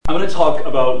I'm going to talk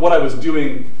about what I was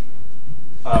doing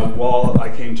while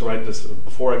I came to write this,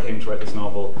 before I came to write this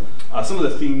novel, some of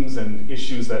the themes and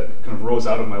issues that kind of rose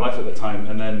out of my life at the time,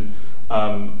 and then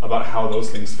about how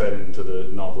those things fed into the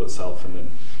novel itself, and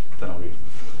then I'll read.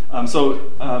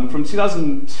 From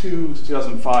 2002 to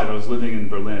 2005, I was living in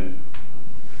Berlin.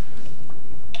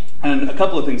 And a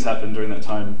couple of things happened during that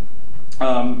time.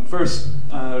 First,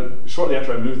 shortly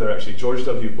after I moved there, actually, George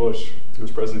W. Bush, who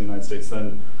was president of the United States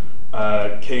then,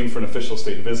 came for an official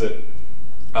state visit,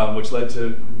 which led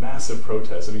to massive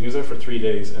protests. I mean, he was there for 3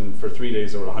 days, and for 3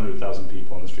 days there were 100,000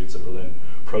 people on the streets of Berlin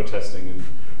protesting in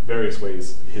various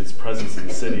ways his presence in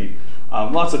the city.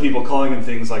 Lots of people calling him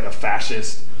things like a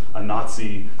fascist, a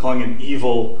Nazi, calling him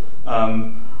evil.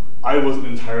 I wasn't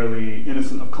entirely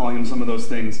innocent of calling him some of those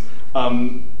things.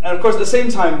 And of course, at the same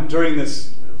time, during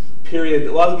this period,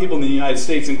 a lot of people in the United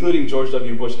States, including George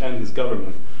W. Bush and his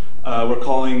government, were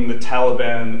calling the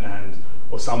Taliban and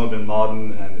Osama bin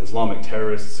Laden and Islamic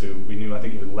terrorists, who we knew, I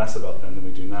think, even less about them than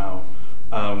we do now,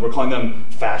 we're calling them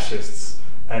fascists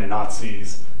and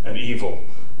Nazis and evil.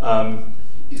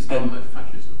 Islamic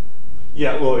fascism.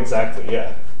 Yeah, well, exactly,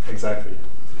 yeah, exactly.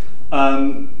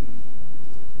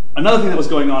 Another thing that was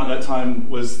going on at that time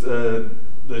was the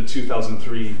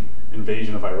 2003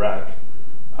 invasion of Iraq.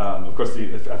 Of course,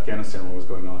 the Afghanistan war was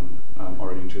going on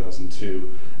already in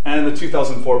 2002. And the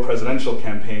 2004 presidential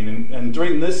campaign. And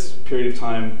during this period of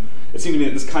time, it seemed to me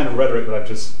that this kind of rhetoric that I've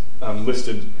just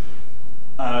listed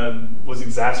was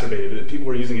exacerbated. That people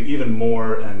were using it even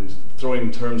more and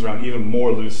throwing terms around even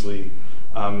more loosely.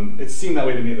 It seemed that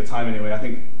way to me at the time anyway. I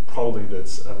think probably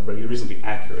that's a reasonably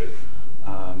accurate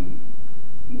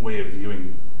way of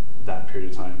viewing that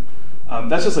period of time.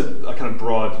 That's just a kind of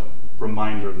broad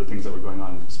reminder of the things that were going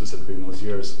on specifically in those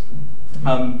years.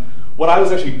 What I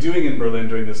was actually doing in Berlin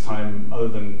during this time, other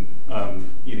than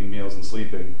eating meals and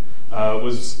sleeping,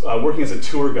 was working as a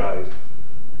tour guide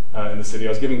in the city. I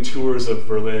was giving tours of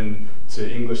Berlin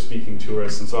to English-speaking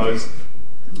tourists, and so I was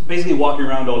basically walking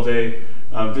around all day,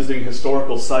 visiting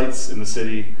historical sites in the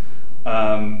city,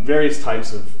 various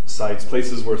types of sites,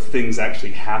 places where things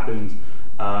actually happened,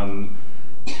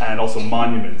 and also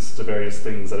monuments to various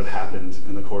things that have happened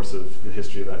in the course of the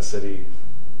history of that city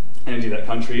and indeed that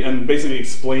country, and basically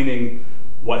explaining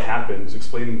what happened,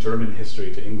 explaining German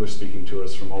history to English-speaking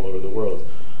tourists from all over the world.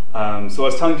 So I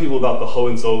was telling people about the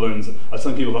Hohenzollerns, I was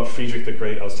telling people about Friedrich the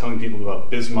Great, I was telling people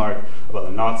about Bismarck, about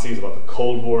the Nazis, about the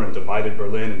Cold War and divided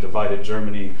Berlin and divided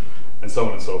Germany, and so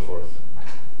on and so forth.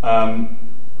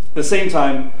 At the same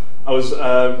time, I was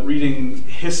reading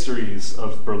histories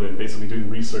of Berlin, basically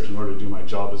doing research in order to do my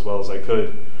job as well as I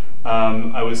could.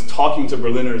 I was talking to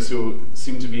Berliners who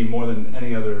seemed to be, more than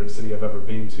any other city I've ever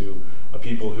been to,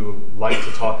 people who like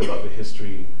to talk about the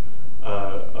history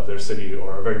of their city,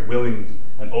 or are very willing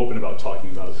and open about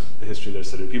talking about the history of their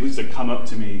city. People used to come up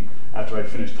to me after I'd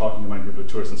finished talking to my group of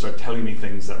tourists and start telling me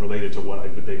things that related to what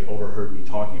they'd overheard me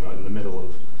talking about in the middle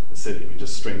of the city. I mean,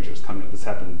 just strangers coming up. This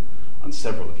happened on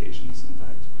several occasions, in fact.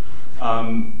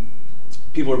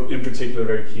 People are in particular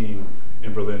very keen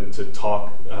in Berlin to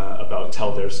talk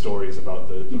tell their stories about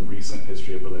the recent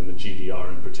history of Berlin, the GDR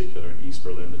in particular, in East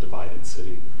Berlin, the divided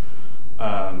city.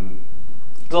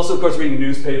 There's also, of course, reading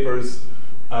newspapers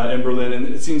in Berlin, and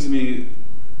it seems to me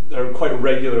there are quite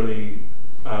regularly,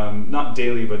 not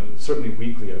daily, but certainly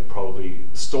weekly, probably,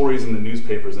 stories in the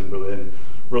newspapers in Berlin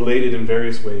related in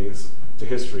various ways to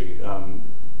history.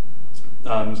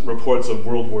 Reports of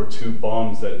World War II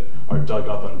bombs that are dug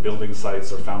up on building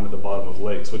sites or found at the bottom of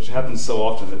lakes, which happens so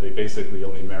often that they basically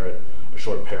only merit a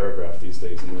short paragraph these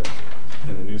days in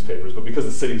the newspapers. But because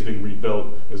the city is being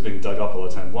rebuilt, it was being dug up all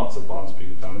the time, lots of bombs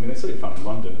being found. I mean, they said they found in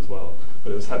London as well,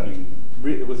 but it was happening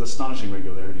with astonishing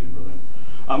regularity in Berlin.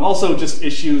 Also, just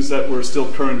issues that were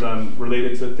still current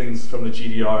related to things from the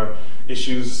GDR,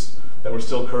 issues that were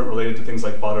still current related to things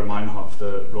like Baader-Meinhof,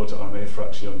 the Rote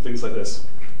Armee-Fraktion, things like this.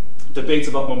 Debates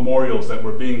about memorials that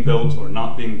were being built or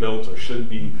not being built or should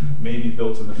be maybe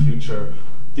built in the future.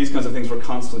 These kinds of things were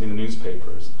constantly in the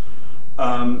newspapers.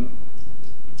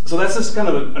 So that's just kind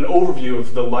of an overview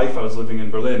of the life I was living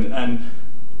in Berlin. And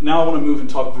now I want to move and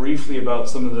talk briefly about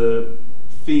some of the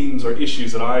themes or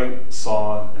issues that I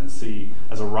saw and see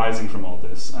as arising from all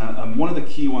this. One of the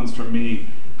key ones for me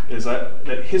is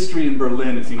that history in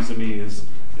Berlin, it seems to me, is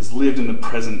lived in the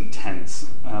present tense.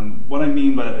 What I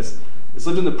mean by that is it's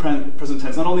lived in the present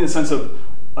tense, not only in the sense of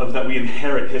that we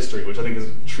inherit history, which I think is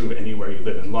true anywhere you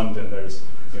live. In London, there's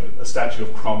a statue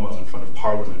of Cromwell in front of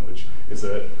Parliament, which is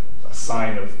a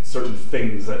sign of certain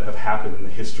things that have happened in the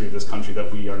history of this country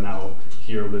that we are now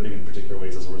here living in particular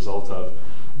ways as a result of.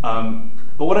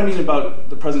 But what I mean about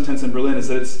the present tense in Berlin is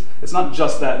that it's not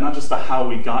just that, not just the how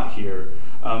we got here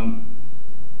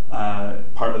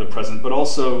part of the present, but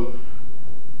also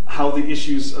how the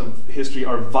issues of history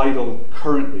are vital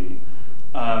currently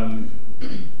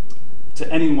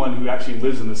to anyone who actually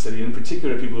lives in the city, in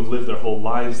particular people who've lived their whole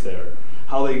lives there.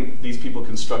 How these people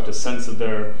construct a sense of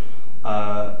their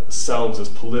selves as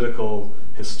political,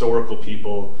 historical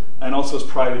people, and also as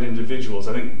private individuals.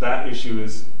 I think that issue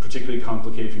is particularly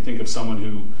complicated if you think of someone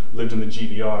who lived in the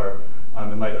GDR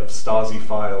in light of Stasi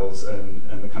files and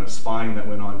the kind of spying that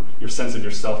went on. Your sense of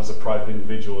yourself as a private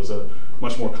individual is a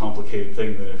much more complicated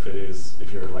thing than if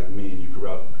you're like me and you grew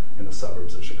up in the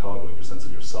suburbs of Chicago. Your sense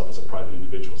of yourself as a private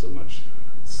individual is a much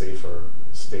safer,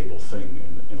 stable thing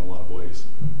in a lot of ways.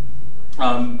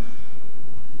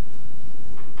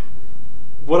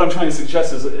 What I'm trying to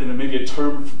suggest is, in maybe a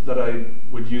term that I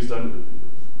would use to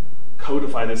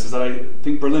codify this, is that I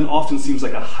think Berlin often seems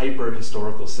like a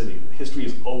hyper-historical city. History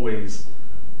is always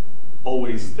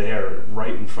there,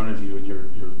 right in front of you, and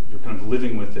you're kind of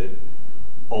living with it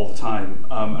all the time.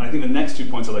 And I think the next 2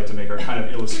 points I'd like to make are kind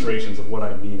of illustrations of what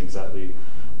I mean exactly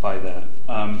by that.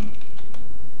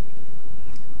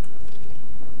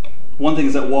 One thing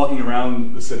is that walking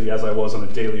around the city, as I was on a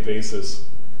daily basis,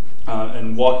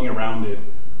 and walking around it,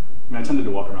 I mean, I tended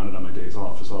to walk around it on my days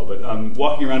off as well, but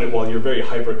walking around it while you're very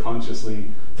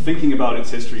hyper-consciously thinking about its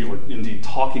history, or indeed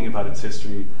talking about its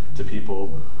history to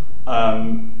people,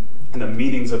 and the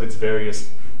meanings of its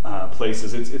various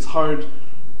places, it's hard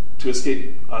to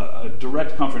escape a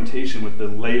direct confrontation with the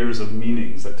layers of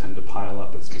meanings that tend to pile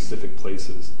up at specific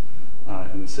places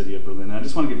in the city of Berlin. And I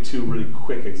just want to give 2 really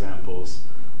quick examples.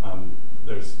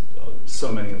 There's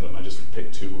so many of them, I just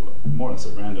picked 2 more or less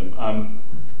at random.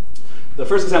 The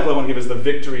first example I want to give is the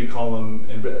Victory column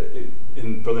in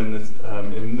Berlin,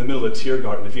 in the middle of the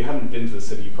Tiergarten. If you haven't been to the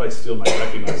city, you probably still might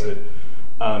recognize it.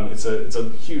 It's a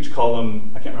huge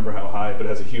column, I can't remember how high, but it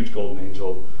has a huge golden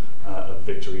angel of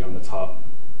victory on the top.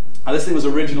 This thing was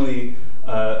originally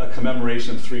a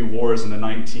commemoration of 3 wars in the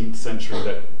 19th century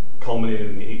that culminated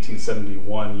in the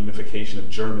 1871 unification of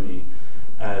Germany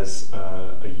as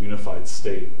a unified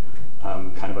state,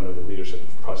 kind of under the leadership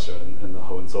of Prussia and the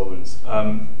Hohenzollerns.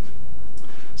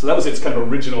 So that was its kind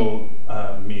of original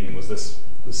meaning, was this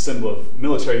symbol of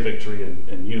military victory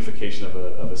and unification of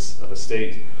a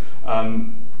state.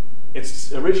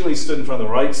 It's originally stood in front of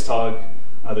the Reichstag,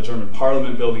 the German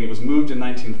Parliament building. It was moved in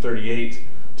 1938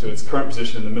 to its current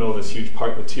position in the middle of this huge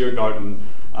park, the Tiergarten,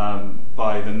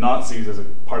 by the Nazis as a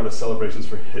part of the celebrations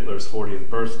for Hitler's 40th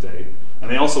birthday. And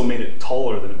they also made it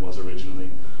taller than it was originally.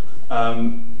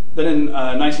 Then in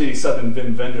 1987,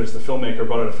 Wim Wenders, the filmmaker,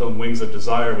 brought out a film, Wings of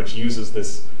Desire, which uses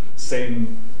this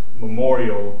same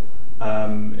memorial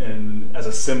as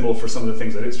a symbol for some of the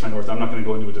things that it's trying to work on. I'm not going to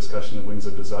go into a discussion of Wings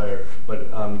of Desire, but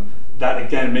that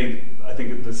again made, I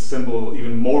think, this symbol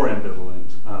even more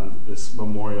ambivalent, this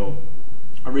memorial,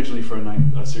 originally for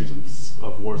a series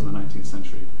of wars in the 19th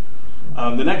century.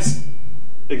 The next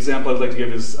example I'd like to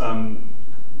give is Hermann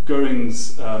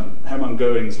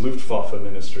Göring's Luftwaffe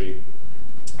ministry,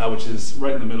 which is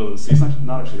right in the middle of the city. It's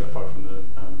not actually that far from the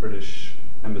British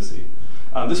embassy.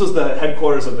 This was the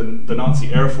headquarters of the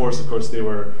Nazi Air Force. Of course, they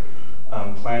were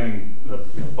planning the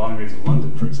bombing raids of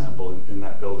London, for example, in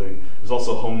that building. It was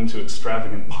also home to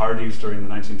extravagant parties during the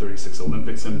 1936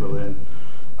 Olympics in Berlin.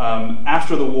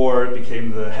 After the war, it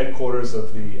became the headquarters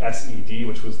of the SED,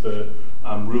 which was the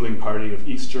ruling party of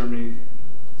East Germany.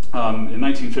 In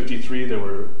 1953, there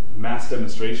were mass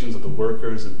demonstrations of the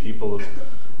workers and people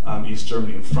of East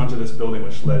Germany in front of this building,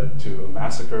 which led to a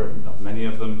massacre of many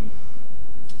of them.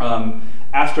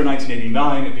 After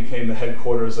 1989, it became the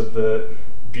headquarters of the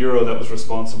bureau that was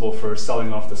responsible for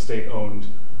selling off the state-owned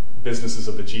businesses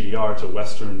of the GDR to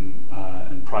Western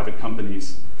and private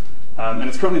companies. And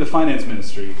it's currently the finance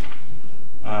ministry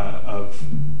of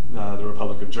the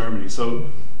Republic of Germany. So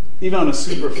even on a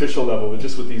superficial level,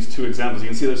 just with these 2 examples, you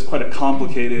can see there's quite a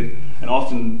complicated and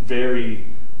often very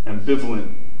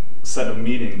ambivalent set of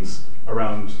meanings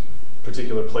around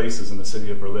particular places in the city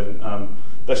of Berlin.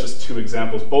 That's just 2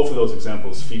 examples. Both of those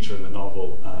examples feature in the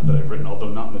novel that I've written, although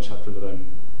not in the chapter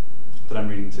that I'm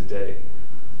reading today.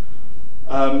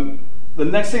 The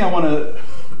next thing I want to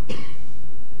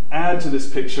add to this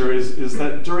picture is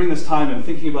that during this time and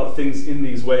thinking about things in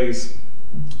these ways,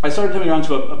 I started coming around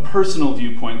to a personal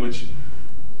viewpoint, which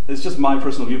is just my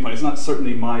personal viewpoint. It's not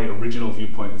certainly my original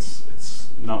viewpoint. It's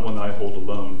not one that I hold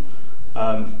alone.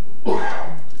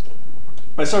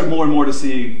 I started more and more to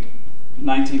see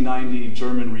 1990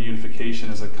 German reunification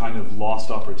as a kind of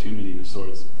lost opportunity of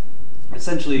sorts.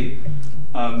 Essentially,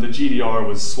 the GDR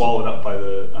was swallowed up by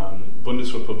the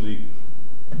Bundesrepublik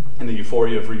and the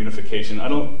euphoria of reunification. I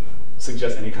don't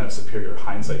suggest any kind of superior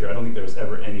hindsight here. I don't think there was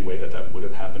ever any way that that would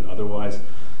have happened otherwise.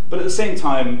 But at the same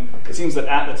time, it seems that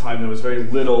at the time there was very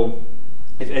little,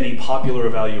 if any, popular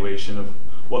evaluation of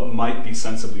what might be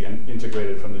sensibly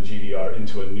integrated from the GDR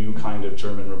into a new kind of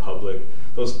German republic.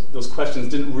 Those questions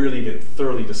didn't really get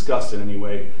thoroughly discussed in any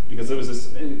way, because there was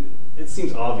this, it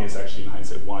seems obvious actually in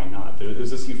hindsight why not. There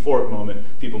was this euphoric moment,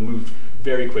 people moved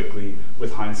very quickly.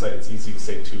 With hindsight it's easy to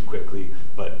say too quickly,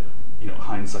 but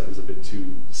hindsight is a bit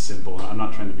too simple. I'm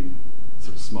not trying to be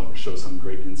sort of smug or show some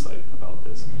great insight about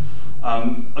this.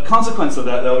 A consequence of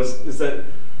that, though, is that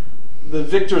the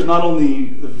victors, not only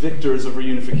the victors of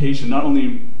reunification, not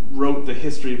only wrote the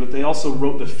history, but they also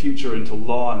wrote the future into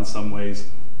law in some ways.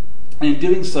 And in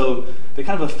doing so, they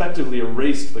kind of effectively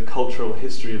erased the cultural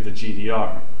history of the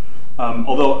GDR.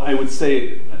 Although I would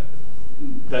say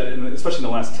that, especially in the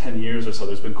last 10 years or so,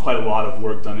 there's been quite a lot of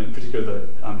work done, in particular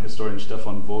the historian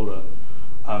Stefan Wohler,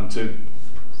 to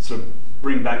sort of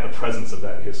bring back the presence of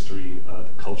that history, the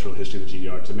cultural history of the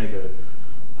GDR, to make a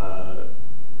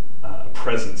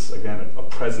presence, again, a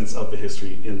presence of the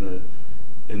history in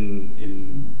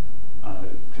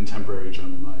contemporary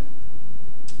German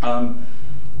life.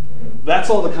 That's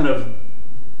all the kind of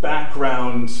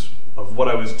background of what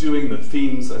I was doing, the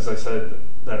themes, as I said,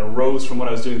 that arose from what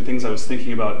I was doing, things I was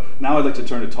thinking about. Now I'd like to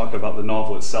turn to talk about the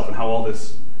novel itself and how all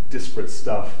this disparate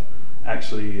stuff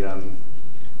actually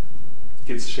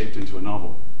gets shaped into a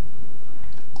novel.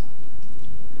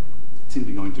 Seem to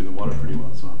be going through the water pretty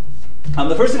well as well.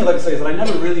 The first thing I'd like to say is that I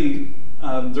never really,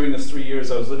 during those 3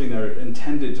 years I was living there,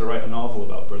 intended to write a novel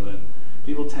about Berlin.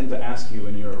 People tend to ask you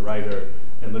when you're a writer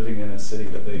and living in a city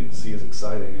that they see as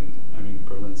exciting, and I mean,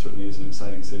 Berlin certainly is an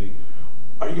exciting city.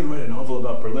 Are you going to write a novel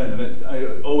about Berlin? And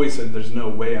I always said, there's no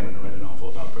way I'm going to write a novel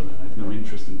about Berlin. I have no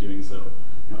interest in doing so.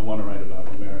 I want to write about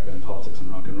America and politics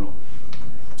and rock and roll.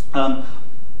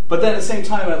 But then at the same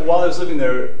time, while I was living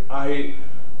there, I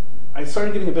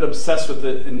started getting a bit obsessed with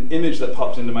an image that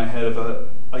popped into my head of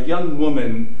a young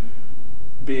woman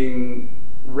being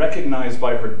recognized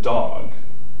by her dog,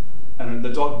 and the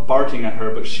dog barking at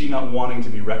her, but she not wanting to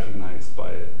be recognized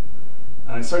by it.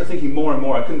 And I started thinking more and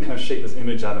more, I couldn't kind of shake this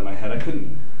image out of my head.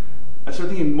 I started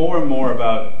thinking more and more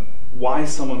about why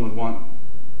someone would want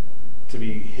to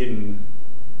be hidden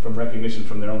from recognition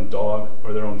from their own dog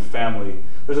or their own family.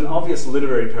 There's an obvious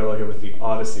literary parallel here with the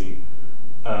Odyssey,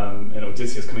 and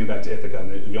Odysseus coming back to Ithaca,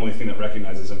 and the only thing that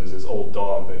recognizes him is his old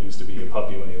dog that used to be a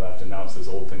puppy when he left, and now it's this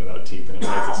old thing without teeth, and it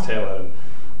wags its tail at him.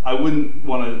 I wouldn't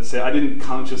want to say, I didn't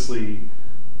consciously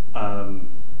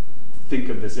think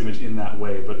of this image in that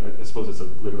way, but I suppose it's a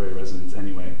literary resonance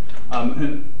anyway.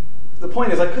 And the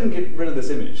point is, I couldn't get rid of this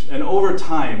image. And over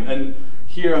time, and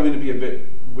here I'm going to be a bit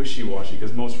wishy-washy,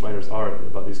 because most writers are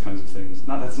about these kinds of things.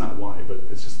 That's not why, but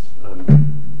it's just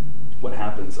what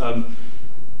happens.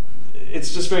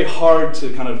 It's just very hard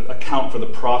to kind of account for the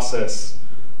process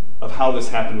of how this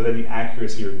happened with any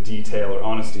accuracy or detail or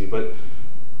honesty. But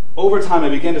over time, I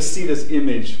began to see this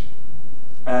image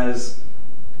as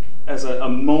a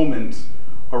moment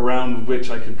around which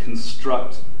I could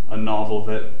construct a novel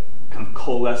that kind of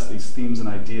coalesced these themes and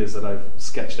ideas that I've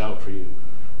sketched out for you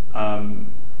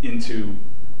into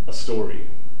a story.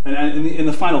 And in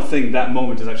the final thing, that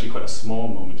moment is actually quite a small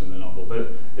moment in the novel,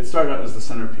 but it started out as the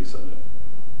centerpiece of it.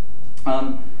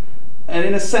 And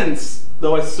in a sense,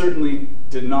 though I certainly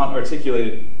did not articulate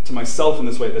it to myself in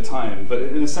this way at the time, but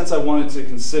in a sense I wanted to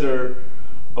consider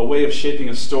a way of shaping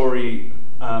a story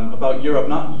about Europe,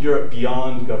 not Europe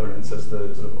beyond governance, as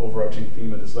the sort of overarching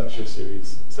theme of this lecture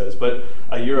series says, but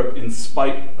a Europe in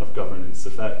spite of governance,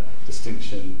 if that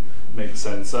distinction makes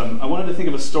sense. I wanted to think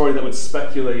of a story that would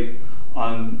speculate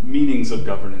on meanings of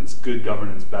governance, good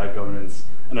governance, bad governance,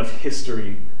 and of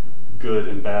history, good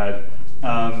and bad,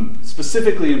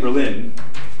 specifically in Berlin,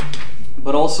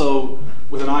 but also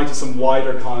with an eye to some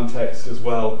wider context as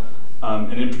well,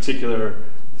 and in particular,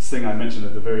 this thing I mentioned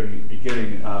at the very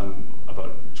beginning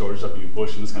about George W.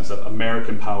 Bush and this kind of stuff,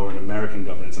 American power and American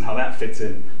governance, and how that fits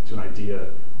in to an idea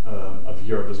of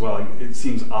Europe as well. It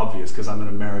seems obvious, because I'm an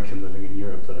American living in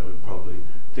Europe, that I would probably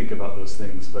think about those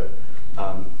things, but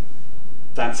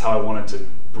that's how I wanted to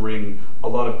bring a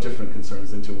lot of different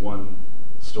concerns into one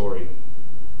story.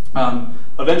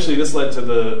 Eventually, this led to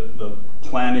the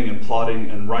planning and plotting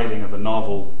and writing of a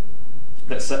novel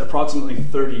that's set approximately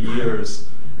 30 years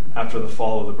after the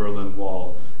fall of the Berlin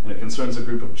Wall, and it concerns a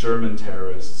group of German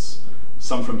terrorists,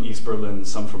 some from East Berlin,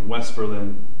 some from West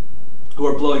Berlin, who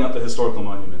are blowing up the historical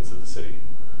monuments of the city.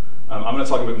 I'm going to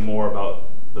talk a bit more about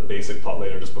the basic plot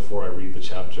later, just before I read the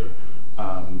chapter.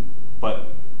 But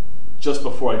just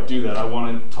before I do that, I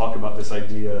want to talk about this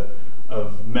idea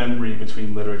of memory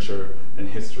between literature and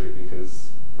history,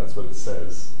 because that's what it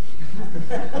says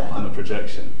on the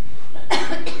projection.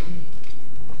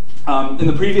 In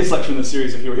the previous lecture in the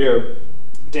series, if you were here,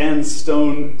 Dan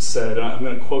Stone said, and I'm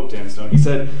going to quote Dan Stone, he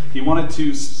said he wanted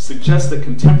to suggest that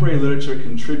contemporary literature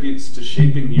contributes to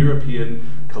shaping European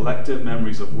collective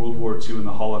memories of World War II and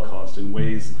the Holocaust in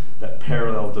ways that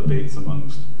parallel debates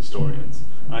amongst historians.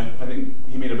 And I think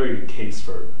he made a very good case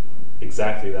for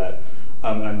exactly that.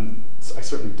 And I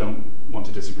certainly don't want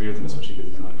to disagree with him, especially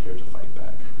because he's not here to fight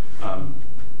back.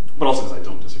 But also because I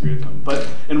don't disagree with him. But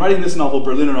in writing this novel,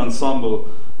 Berliner Ensemble,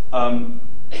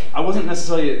 I wasn't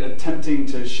necessarily attempting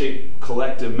to shape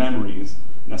collective memories,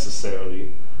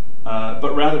 necessarily,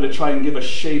 but rather to try and give a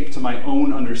shape to my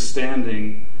own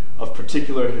understanding of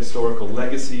particular historical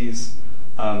legacies,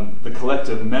 the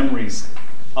collective memories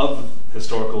of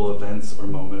historical events or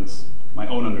moments, my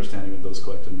own understanding of those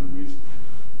collective memories.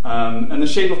 And the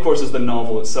shape, of course, is the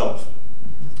novel itself.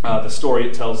 The story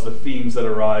it tells, the themes that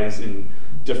arise in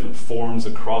different forms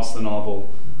across the novel,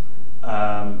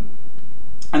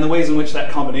 and the ways in which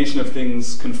that combination of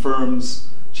things confirms,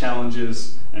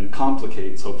 challenges, and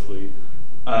complicates, hopefully,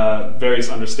 various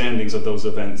understandings of those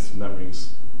events,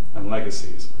 memories, and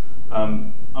legacies.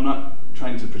 I'm not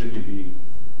trying to particularly be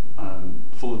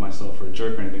full of myself or a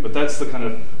jerk or anything, but that's the kind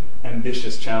of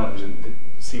ambitious challenge, and it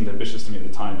seemed ambitious to me at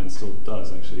the time, and still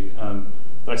does, actually, that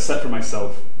I set for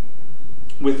myself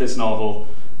with this novel,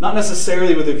 not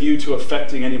necessarily with a view to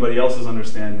affecting anybody else's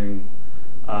understanding,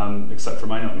 except for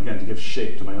my own, again, to give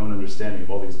shape to my own understanding of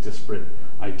all these disparate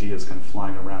ideas kind of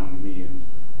flying around me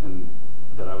and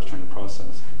that I was trying to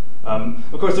process.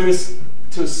 Of course, there is,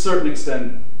 to a certain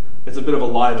extent, it's a bit of a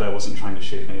lie that I wasn't trying to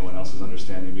shape anyone else's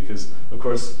understanding, because, of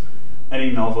course, any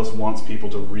novelist wants people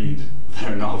to read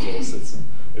their novels.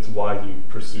 It's why you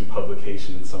pursue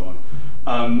publication and so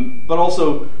on. But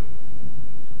also,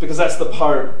 because that's the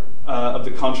part of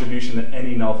the contribution that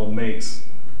any novel makes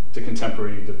to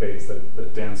contemporary debates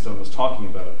that Dan Stone was talking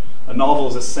about. A novel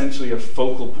is essentially a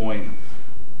focal point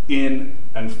in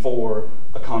and for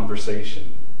a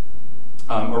conversation.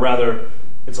 Or rather,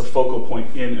 it's a focal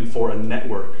point in and for a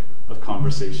network of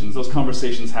conversations. Those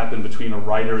conversations happen between a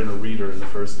writer and a reader in the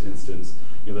first instance.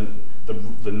 You know,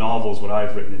 the novel is what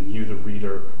I've written, and you, the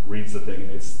reader, reads the thing,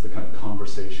 and it's the kind of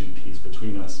conversation piece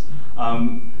between us.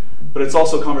 But it's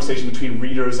also a conversation between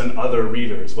readers and other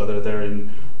readers, whether they're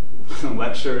in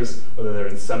lectures, whether they're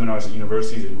in seminars at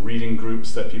universities, in reading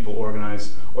groups that people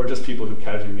organize, or just people who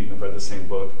casually meet and have read the same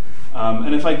book.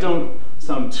 And if I don't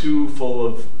sound too full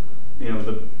of,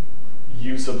 the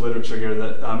use of literature here,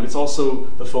 that it's also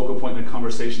the focal point in a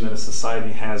conversation that a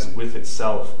society has with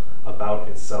itself, about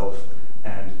itself,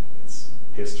 and its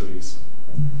histories.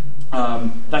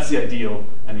 That's the ideal,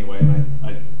 anyway, and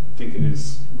I think it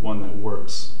is one that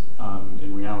works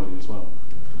in reality as well.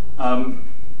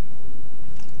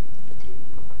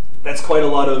 That's quite a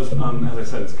lot of, as I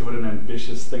said, it's quite an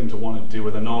ambitious thing to want to do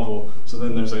with a novel. So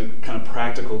then there's a kind of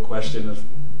practical question of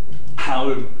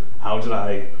how did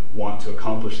I want to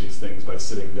accomplish these things by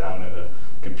sitting down at a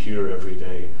computer every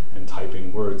day and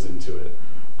typing words into it.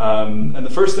 And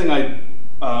the first thing I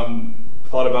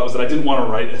thought about was that I didn't want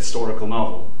to write a historical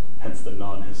novel, hence the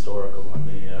non-historical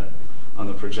on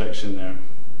the projection there.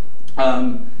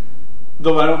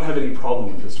 Though I don't have any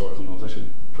problem with historical novels, I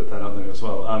should put that out there as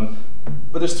well.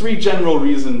 But there's three general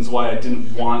reasons why I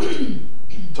didn't want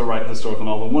to write a historical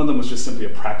novel. One of them was just simply a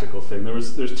practical thing.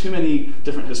 There's too many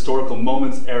different historical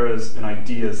moments, eras, and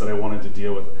ideas that I wanted to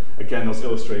deal with. Again, those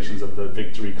illustrations of the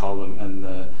victory column and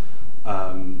the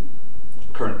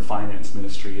current finance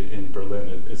ministry in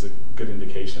Berlin is a good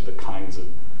indication of the kinds of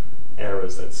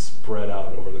eras that spread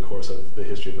out over the course of the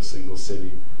history of a single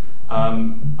city.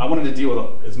 I wanted to deal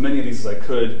with as many of these as I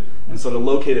could, and so to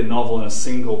locate a novel in a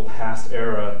single past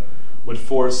era would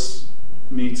force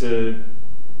me to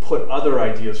put other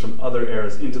ideas from other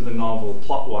eras into the novel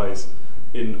plot-wise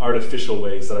in artificial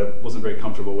ways that I wasn't very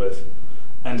comfortable with,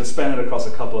 and to span it across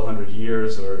a couple of 100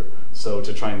 years or so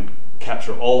to try and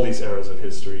capture all these eras of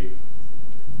history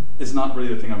is not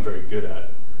really the thing I'm very good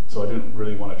at. So I didn't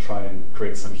really want to try and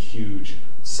create some huge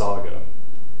saga.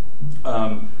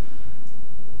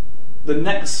 The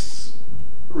next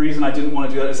reason I didn't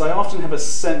want to do that is I often have a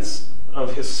sense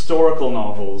of historical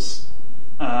novels.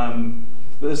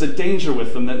 There's a danger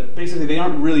with them that basically they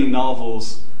aren't really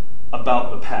novels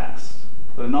about the past.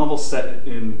 But a novel set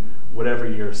in whatever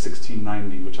year,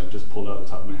 1690, which I've just pulled out of the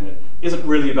top of my head, isn't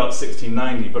really about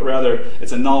 1690, but rather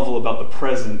it's a novel about the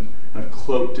present kind of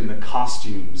cloaked in the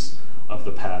costumes of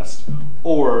the past.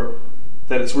 Or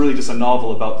that it's really just a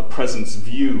novel about the present's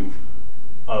view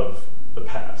of the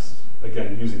past.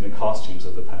 Again, using the costumes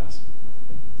of the past.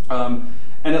 And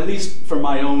at least for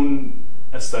my own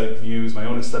aesthetic views, my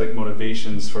own aesthetic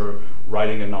motivations for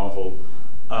writing a novel,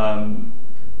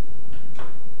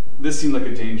 this seemed like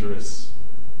a dangerous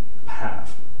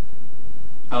path.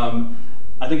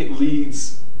 I think it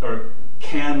leads, or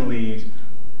can lead,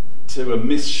 to a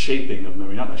misshaping of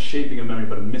memory, not a shaping of memory,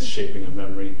 but a misshaping of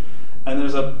memory. And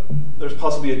there's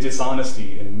possibly a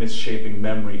dishonesty in misshaping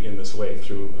memory in this way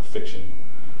through a fiction.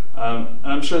 And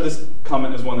I'm sure this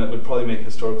comment is one that would probably make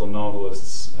historical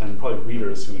novelists and probably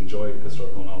readers who enjoy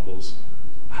historical novels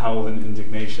howl in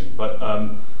indignation. But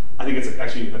I think it's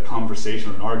actually a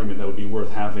conversation or an argument that would be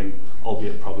worth having,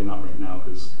 albeit probably not right now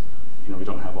because we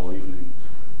don't have all evening.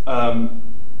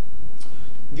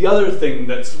 The other thing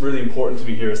that's really important to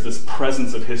me here is this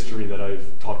presence of history that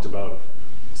I've talked about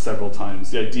several times.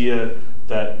 The idea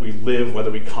that we live, whether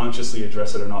we consciously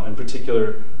address it or not, in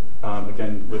particular,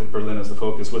 again, with Berlin as the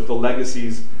focus, with the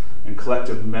legacies and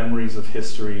collective memories of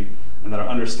history, and that our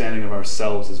understanding of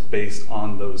ourselves is based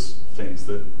on those things,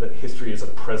 that history is a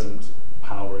present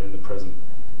power in the present.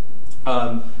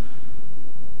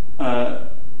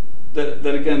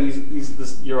 That again,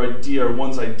 your idea, or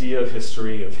one's idea of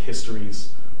history, of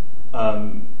histories,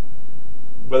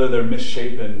 whether they're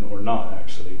misshapen or not,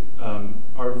 actually,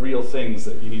 are real things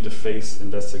that you need to face,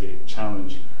 investigate,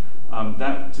 challenge.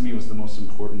 That, to me, was the most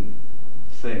important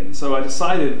thing. So I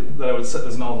decided that I would set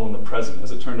this novel in the present.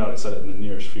 As it turned out, I set it in the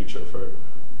nearest future,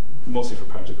 mostly for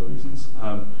practical reasons.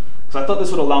 Because I thought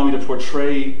this would allow me to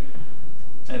portray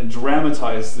and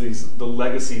dramatize the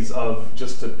legacies of,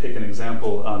 just to pick an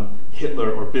example,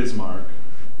 Hitler or Bismarck,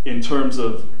 in terms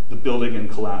of the building and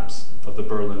collapse of the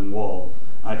Berlin Wall.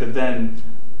 I could then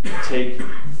take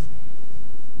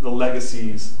the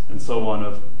legacies and so on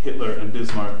of Hitler and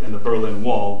Bismarck and the Berlin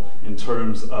Wall in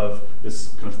terms of this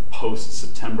kind of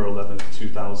post-September 11th,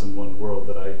 2001 world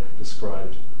that I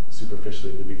described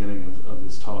superficially at the beginning of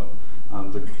this talk.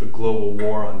 The global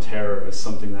war on terror as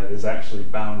something that is actually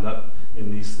bound up in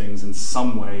these things in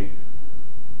some way,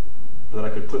 that I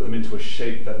could put them into a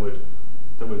shape that would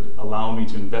allow me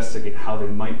to investigate how they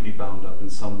might be bound up in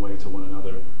some way to one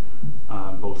another,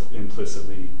 both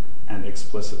implicitly and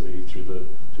explicitly through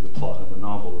the plot of the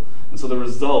novel. And so the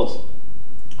result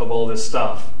of all this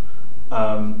stuff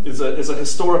is a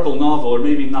historical novel, or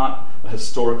maybe not a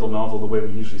historical novel the way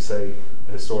we usually say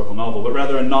a historical novel, but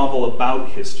rather a novel about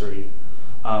history,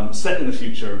 set in the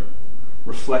future,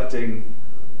 reflecting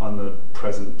on the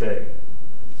present day.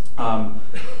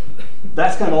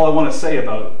 That's kind of all I want to say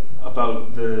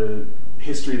about the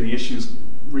history and the issues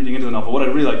reading into the novel. What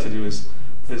I'd really like to do is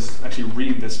actually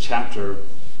read this chapter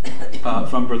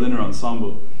from Berliner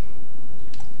Ensemble.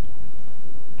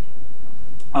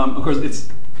 Of course,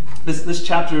 this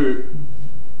chapter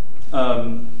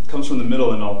comes from the middle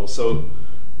of the novel, so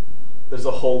there's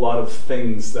a whole lot of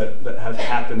things that have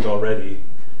happened already,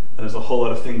 and there's a whole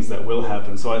lot of things that will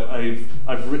happen. So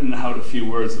I've written out a few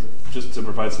words just to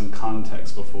provide some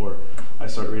context before I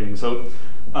start reading. So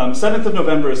 7th of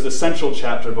November is the central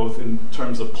chapter, both in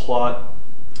terms of plot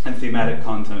and thematic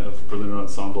content of Berliner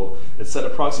Ensemble. It's set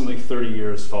approximately 30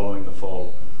 years following the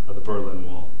fall of the Berlin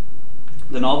Wall.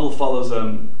 The novel follows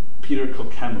Peter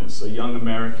Kokemus, a young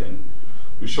American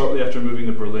who shortly after moving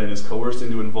to Berlin is coerced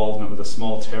into involvement with a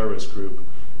small terrorist group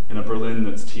in a Berlin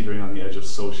that's teetering on the edge of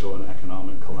social and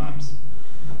economic collapse.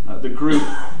 The group,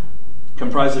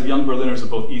 comprised of young Berliners of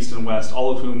both East and West,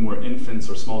 all of whom were infants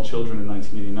or small children in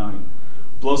 1989,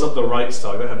 blows up the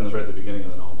Reichstag, that happens right at the beginning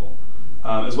of the novel,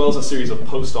 as well as a series of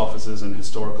post offices and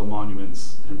historical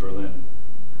monuments in Berlin.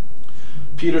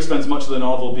 Peter spends much of the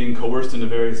novel being coerced into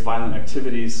various violent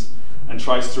activities and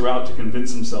tries throughout to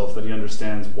convince himself that he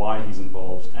understands why he's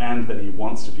involved and that he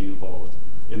wants to be involved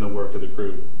in the work of the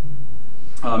group.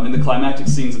 In the climactic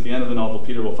scenes at the end of the novel,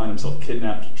 Peter will find himself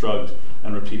kidnapped, drugged,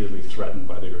 and repeatedly threatened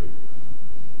by the group.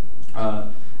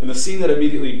 In the scene that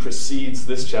immediately precedes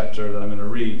this chapter that I'm going to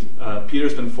read,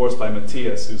 Peter's been forced by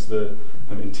Matthias, who's the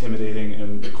intimidating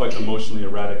and quite emotionally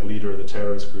erratic leader of the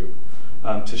terrorist group,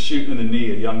 to shoot in the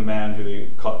knee a young man who they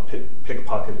caught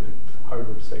pickpocketing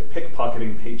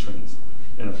patrons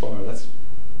in a bar. That's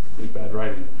pretty bad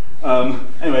writing.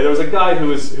 Anyway, there was a guy who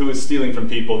was stealing from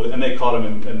people, and they caught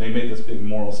him, and they made this big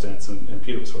moral stance, and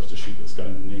Peter was forced to shoot this guy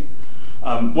in the knee.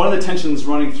 One of the tensions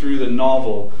running through the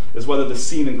novel is whether the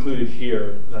scene included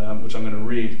here, which I'm going to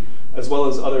read, as well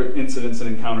as other incidents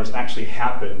and encounters actually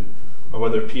happen, or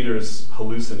whether Peter's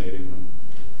hallucinating them.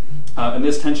 And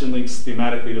this tension links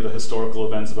thematically to the historical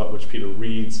events about which Peter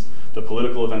reads, the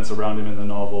political events around him in the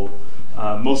novel,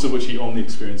 most of which he only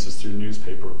experiences through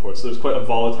newspaper reports. So there's quite a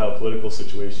volatile political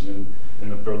situation in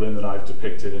the Berlin that I've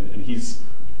depicted, and he's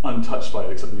untouched by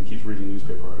it, except that he keeps reading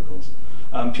newspaper articles.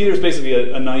 Peter's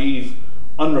basically a naive,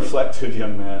 unreflective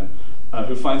young man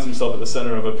who finds himself at the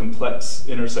center of a complex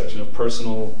intersection of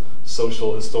personal,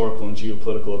 social, historical, and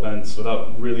geopolitical events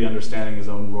without really understanding his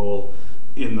own role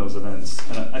in those events.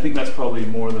 And I think that's probably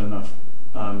more than enough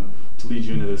to lead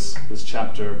you into this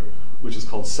chapter, which is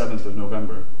called 7th of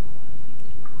November.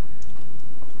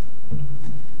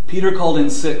 Peter called in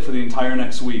sick for the entire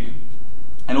next week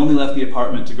and only left the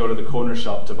apartment to go to the corner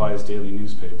shop to buy his daily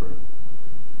newspaper.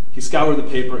 He scoured the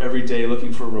paper every day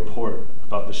looking for a report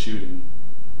about the shooting.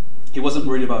 He wasn't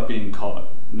worried about being caught,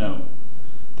 no.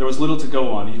 There was little to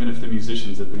go on, even if the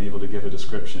musicians had been able to give a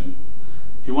description.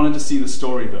 He wanted to see the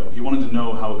story, though. He wanted to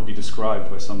know how it would be described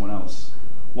by someone else.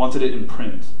 Wanted it in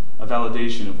print, a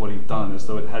validation of what he'd done, as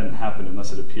though it hadn't happened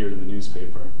unless it appeared in the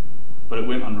newspaper. But it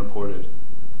went unreported.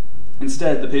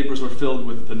 Instead, the papers were filled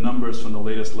with the numbers from the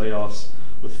latest layoffs,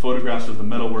 with photographs of the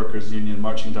metal workers' union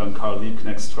marching down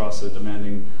Karl-Liebknechtstrasse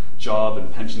demanding job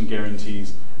and pension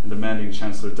guarantees and demanding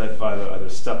Chancellor Detweiler either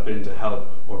step in to help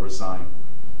or resign.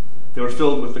 They were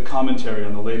filled with the commentary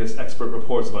on the latest expert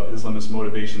reports about Islamist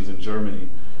motivations in Germany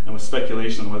and with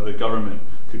speculation on whether the government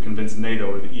could convince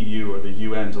NATO or the EU or the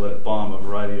UN to let it bomb a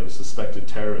variety of suspected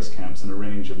terrorist camps in a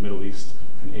range of Middle East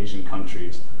and Asian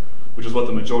countries, which is what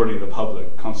the majority of the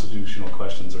public, constitutional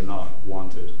questions or not,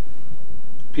 wanted.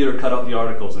 Peter cut out the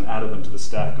articles and added them to the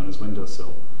stack on his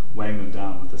windowsill, weighing them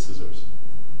down with the scissors.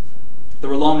 There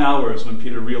were long hours when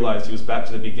Peter realized he was back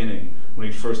to the beginning, when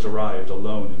he'd first arrived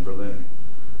alone in Berlin.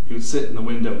 He would sit in the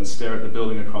window and stare at the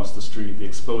building across the street, the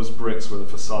exposed bricks where the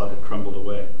facade had crumbled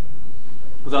away.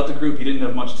 Without the group, he didn't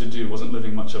have much to do, wasn't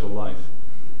living much of a life.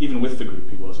 Even with the group,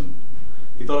 he wasn't.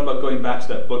 He thought about going back to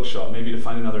that bookshop, maybe to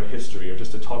find another history or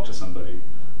just to talk to somebody,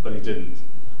 but he didn't.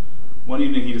 One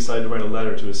evening, he decided to write a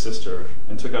letter to his sister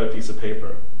and took out a piece of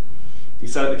paper. He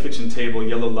sat at the kitchen table,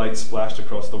 yellow light splashed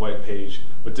across the white page,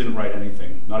 but didn't write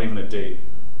anything, not even a date,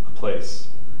 a place,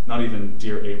 not even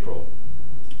Dear April.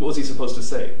 What was he supposed to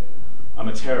say? I'm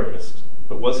a terrorist.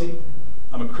 But was he?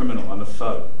 I'm a criminal, I'm a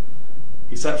thug.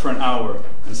 He sat for an hour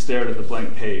and stared at the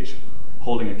blank page,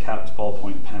 holding a capped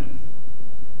ballpoint pen.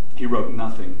 He wrote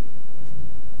nothing.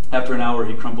 After an hour,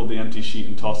 he crumpled the empty sheet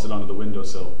and tossed it onto the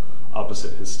windowsill,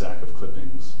 opposite his stack of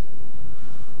clippings.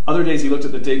 Other days he looked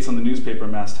at the dates on the newspaper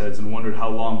mastheads and wondered how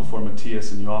long before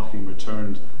Matthias and Joachim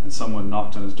returned and someone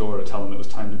knocked on his door to tell him it was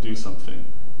time to do something.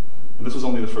 And this was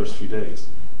only the first few days.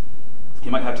 He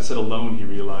might have to sit alone, he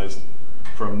realized,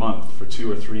 for a month, for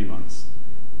 2 or 3 months.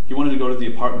 He wanted to go to the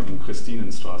apartment in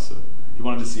Christinenstrasse. He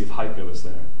wanted to see if Heike was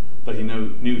there, but he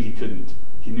knew he couldn't.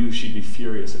 He knew she'd be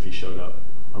furious if he showed up,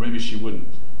 or maybe she wouldn't,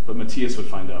 but Matthias would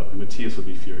find out, and Matthias would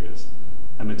be furious,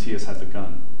 and Matthias had the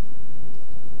gun.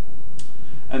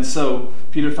 And so,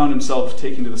 Peter found himself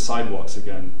taking to the sidewalks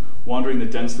again, wandering the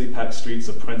densely packed streets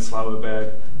of Prenzlauer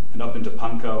Berg and up into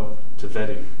Pankow to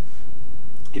Wedding.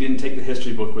 He didn't take the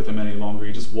history book with him any longer,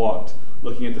 he just walked,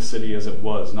 looking at the city as it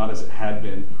was, not as it had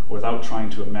been, or without trying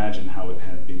to imagine how it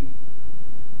had been.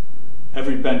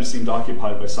 Every bench seemed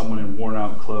occupied by someone in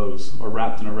worn-out clothes, or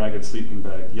wrapped in a ragged sleeping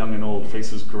bag, young and old,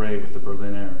 faces gray with the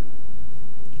Berlin air.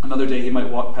 Another day he might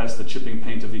walk past the chipping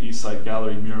paint of the East Side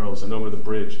Gallery murals and over the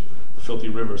bridge, the filthy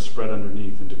river spread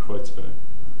underneath into Kreuzberg.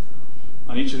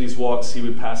 On each of these walks he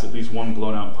would pass at least one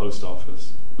blown-out post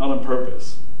office, not on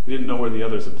purpose. He didn't know where the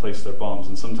others had placed their bombs,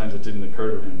 and sometimes it didn't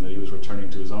occur to him that he was returning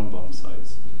to his own bomb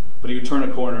sites. But he would turn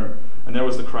a corner, and there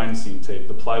was the crime scene tape,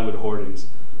 the plywood hoardings,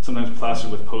 sometimes plastered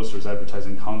with posters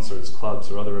advertising concerts, clubs,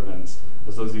 or other events,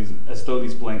 as though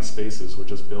these blank spaces were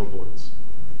just billboards.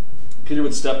 Peter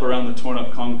would step around the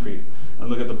torn-up concrete and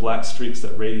look at the black streaks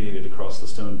that radiated across the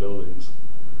stone buildings.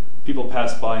 People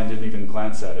passed by and didn't even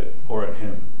glance at it, or at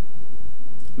him.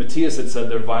 Matthias had said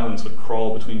their violence would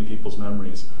crawl between people's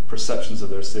memories, perceptions of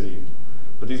their city,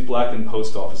 but these blackened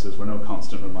post offices were no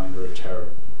constant reminder of terror.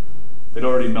 They'd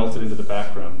already melted into the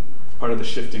background, part of the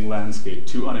shifting landscape,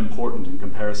 too unimportant in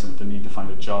comparison with the need to find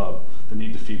a job, the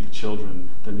need to feed the children,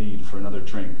 the need for another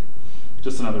drink.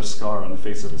 Just another scar on the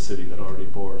face of a city that already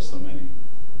bore so many.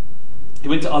 He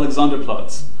went to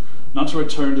Alexanderplatz, not to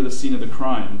return to the scene of the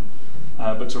crime,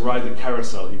 but to ride the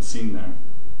carousel he'd seen there.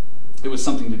 It was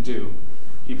something to do.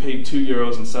 He paid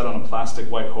 €2 and sat on a plastic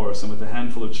white horse, and with a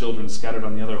handful of children scattered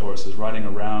on the other horses, riding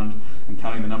around and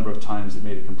counting the number of times it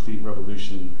made a complete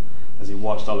revolution as he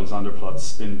watched Alexanderplatz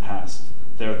spin past.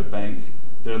 There the bank,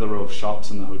 there the row of shops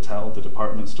and the hotel, the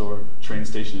department store, train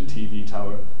station and TV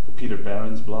tower, the Peter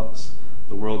Behrens blocks,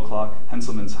 the World Clock,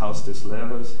 Henselmann's Haus des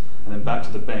Lehrers, and then back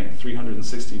to the bank,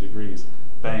 360 degrees.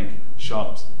 Bank,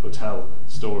 shops, hotel,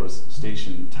 stores,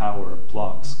 station, tower,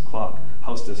 blocks, clock,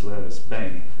 Haus des Lehrers,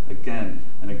 bank, again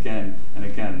and again and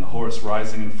again, the horse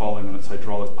rising and falling on its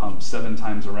hydraulic pump 7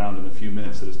 times around in the few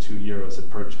minutes that his €2 had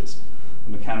purchased,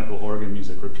 the mechanical organ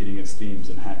music repeating its themes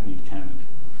in hackneyed canon.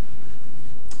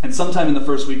 And sometime in the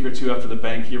first week or two after the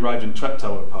bank, he arrived in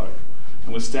Treptower Park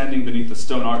and was standing beneath the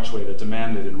stone archway that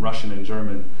demanded, in Russian and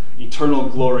German, eternal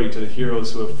glory to the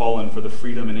heroes who have fallen for the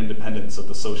freedom and independence of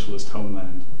the socialist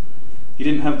homeland. He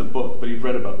didn't have the book, but he'd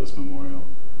read about this memorial.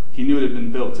 He knew it had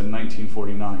been built in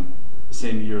 1949, the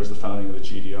same year as the founding of the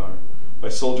GDR, by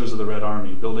soldiers of the Red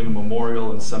Army, building a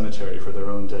memorial and cemetery for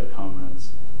their own dead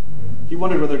comrades. He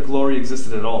wondered whether glory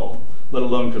existed at all, let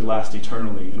alone could last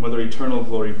eternally, and whether eternal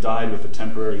glory died with the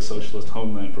temporary socialist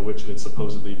homeland for which it had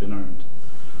supposedly been earned.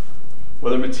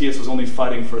 Whether Matthias was only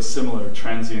fighting for a similar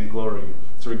transient glory,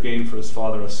 to regain for his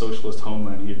father a socialist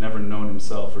homeland he had never known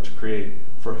himself, or to create,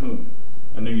 for whom,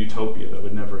 a new utopia that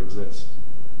would never exist.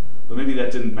 But maybe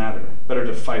that didn't matter. Better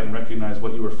to fight and recognize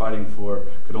what you were fighting for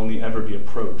could only ever be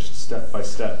approached step by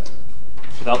step,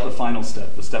 without the final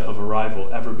step, the step of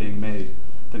arrival, ever being made,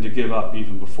 than to give up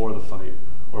even before the fight,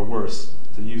 or worse,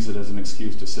 to use it as an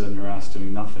excuse to sit on your ass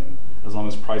doing nothing, as long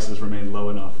as prices remained low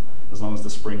enough, as long as the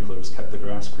sprinklers kept the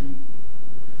grass green.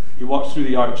 He walked through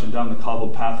the arch and down the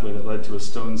cobbled pathway that led to a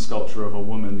stone sculpture of a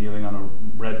woman kneeling on a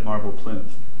red marble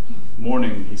plinth,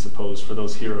 mourning, he supposed, for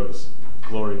those heroes,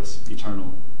 glorious,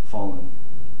 eternal, fallen.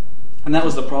 And that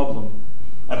was the problem.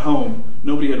 At home,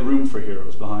 nobody had room for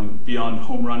heroes beyond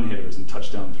home run hitters and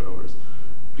touchdown throwers,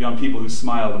 beyond people who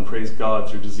smiled and praised God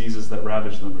through diseases that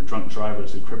ravaged them or drunk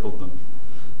drivers who crippled them,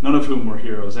 none of whom were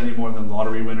heroes any more than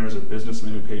lottery winners or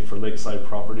businessmen who paid for lakeside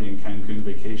property and Cancun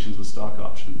vacations with stock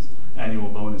options, annual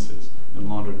bonuses, and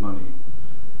laundered money.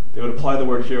 They would apply the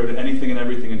word hero to anything and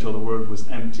everything until the word was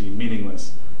empty,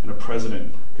 meaningless, and a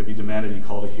president could be demanded he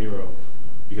called a hero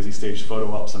because he staged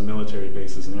photo ops on military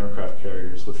bases and aircraft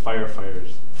carriers with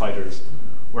fighters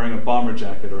wearing a bomber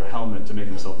jacket or a helmet to make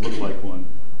himself look like one,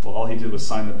 while all he did was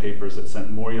sign the papers that sent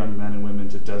more young men and women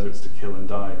to deserts to kill and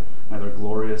die, neither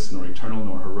glorious nor eternal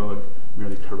nor heroic,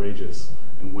 merely courageous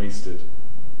and wasted.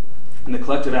 And the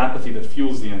collective apathy that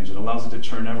fuels the engine allows it to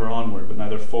churn ever onward, but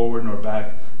neither forward nor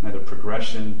back, neither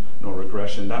progression nor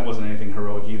regression. That wasn't anything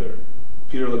heroic either.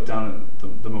 Peter looked down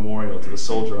at the memorial to the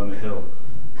soldier on the hill,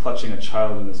 clutching a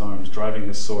child in his arms, driving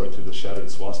his sword through the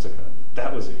shattered swastika.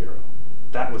 That was a hero.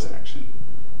 That was action.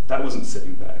 That wasn't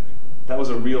sitting back. That was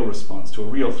a real response to a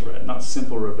real threat, not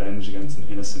simple revenge against an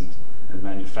innocent and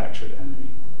manufactured enemy.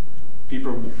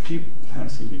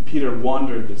 Peter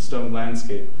wandered the stone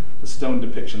landscape, the stone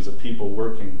depictions of people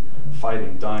working,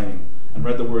 fighting, dying, and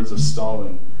read the words of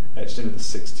Stalin etched into the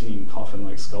 16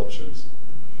 coffin-like sculptures.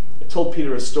 It told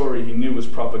Peter a story he knew was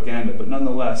propaganda, but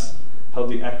nonetheless held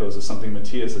the echoes of something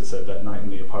Matthias had said that night in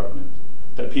the apartment,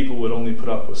 that people would only put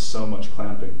up with so much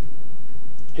clamping.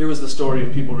 Here was the story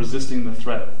of people resisting the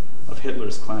threat of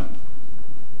Hitler's clamp.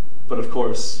 But of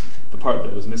course, the part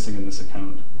that was missing in this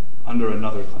account, under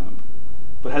another clamp.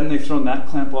 But hadn't they thrown that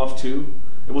clamp off too?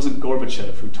 It wasn't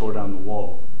Gorbachev who tore down the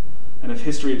wall. And if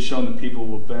history had shown that people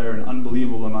will bear an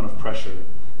unbelievable amount of pressure,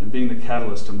 then being the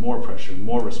catalyst to more pressure,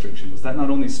 more restriction, was that not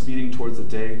only speeding towards the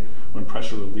day when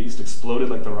pressure released, exploded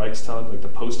like the Reichstag, like the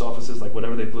post offices, like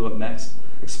whatever they blew up next,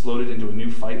 exploded into a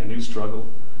new fight, a new struggle?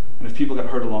 And if people got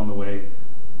hurt along the way,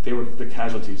 they were the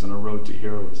casualties on a road to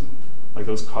heroism, like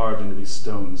those carved into these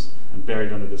stones and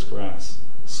buried under this grass.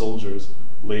 Soldiers,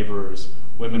 laborers,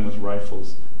 women with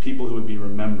rifles, people who would be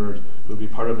remembered, who would be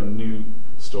part of a new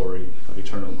story of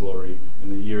eternal glory in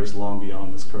the years long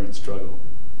beyond this current struggle.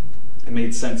 It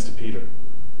made sense to Peter.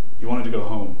 He wanted to go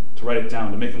home, to write it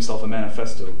down, to make himself a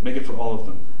manifesto, make it for all of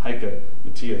them, Heike,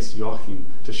 Matthias, Joachim,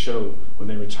 to show when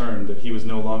they returned that he was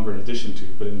no longer an addition to,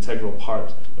 but an integral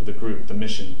part of the group, the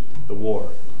mission, the war.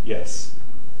 Yes.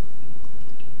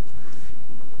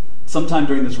 Sometime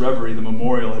during this reverie, the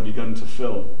memorial had begun to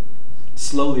fill.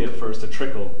 Slowly at first, a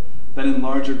trickle, then in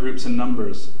larger groups and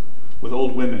numbers, with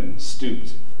old women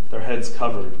stooped, their heads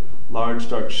covered, large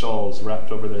dark shawls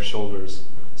wrapped over their shoulders,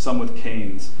 some with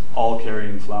canes, all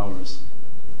carrying flowers.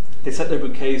 They set their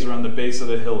bouquets around the base of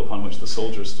the hill upon which the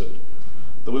soldier stood.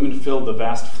 The women filled the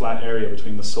vast flat area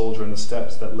between the soldier and the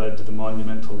steps that led to the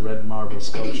monumental red marble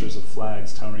sculptures of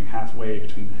flags towering halfway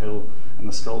between the hill and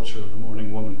the sculpture of the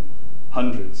mourning woman.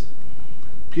 Hundreds.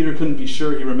 Peter couldn't be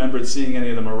sure he remembered seeing any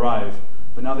of them arrive,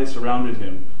 but now they surrounded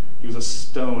him. He was a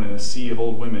stone in a sea of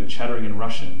old women chattering in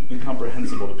Russian,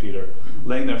 incomprehensible to Peter,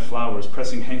 laying their flowers,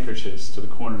 pressing handkerchiefs to the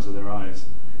corners of their eyes.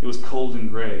 It was cold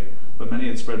and gray, but many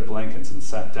had spread blankets and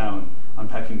sat down,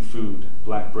 unpacking food,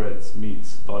 black breads,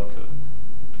 meats, vodka.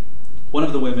 One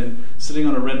of the women, sitting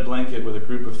on a red blanket with a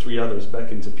group of 3 others,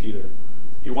 beckoned to Peter.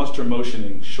 He watched her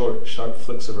motioning short, sharp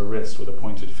flicks of her wrist with a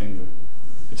pointed finger.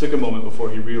 It took a moment before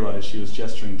he realized she was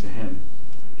gesturing to him.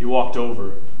 He walked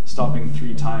over, stopping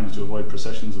 3 times to avoid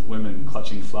processions of women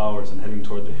clutching flowers and heading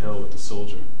toward the hill with the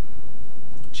soldier.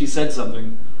 She said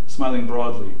something, smiling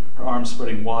broadly, her arms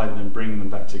spreading wide and then bringing them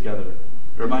back together.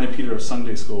 It reminded Peter of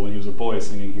Sunday school when he was a boy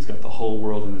singing "He's got the whole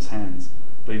world in his hands,"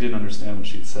 but he didn't understand what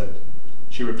she'd said.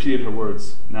 She repeated her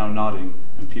words, now nodding,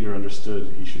 and Peter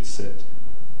understood he should sit.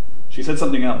 She said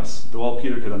something else, though all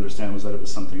Peter could understand was that it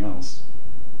was something else,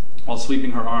 while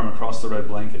sweeping her arm across the red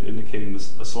blanket, indicating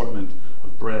this assortment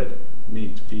of bread,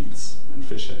 meat, beets, and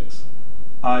fish eggs.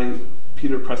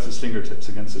 Peter pressed his fingertips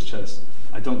against his chest.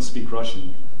 "I don't speak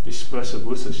Russian. Ich spreche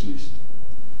Russisch nicht."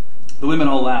 The women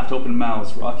all laughed, open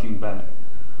mouths, rocking back.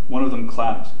 One of them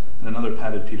clapped, and another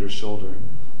patted Peter's shoulder.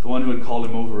 The one who had called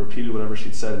him over repeated whatever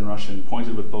she'd said in Russian,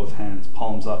 pointed with both hands,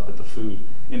 palms up at the food,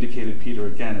 indicated Peter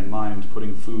again and mimed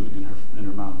putting food in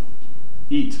her mouth.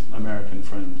 "Eat, American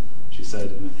friend," she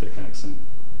said in a thick accent.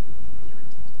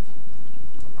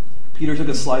 Peter took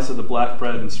a slice of the black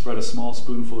bread and spread a small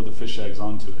spoonful of the fish eggs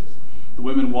onto it. The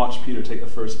women watched Peter take the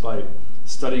first bite,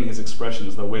 studying his expression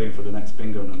as though waiting for the next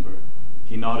bingo number.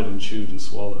 He nodded and chewed and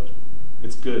swallowed.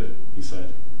 "It's good," he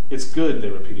said. "It's good," they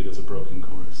repeated as a broken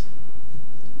chorus.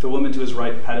 The woman to his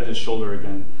right patted his shoulder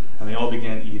again, and they all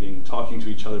began eating, talking to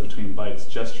each other between bites,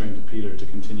 gesturing to Peter to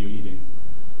continue eating.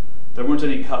 There weren't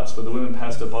any cups, but the women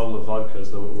passed a bottle of vodka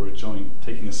as though it were a joint,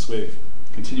 taking a swig,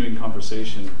 continuing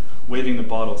conversation, waving the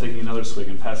bottle, taking another swig,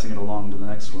 and passing it along to the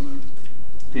next woman.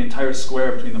 The entire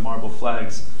square between the marble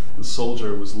flags and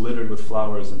soldier was littered with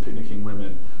flowers and picnicking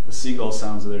women, the seagull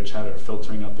sounds of their chatter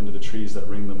filtering up into the trees that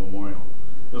ring the memorial.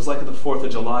 It was like the 4th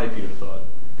of July, Peter thought,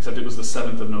 except it was the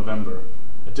 7th of November,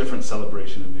 a different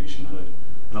celebration of nationhood,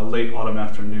 and a late autumn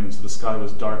afternoon, so the sky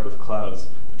was dark with clouds,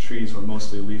 the trees were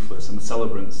mostly leafless, and the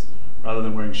celebrants, rather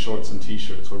than wearing shorts and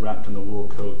t-shirts, were wrapped in the wool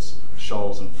coats,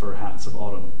 shawls, and fur hats of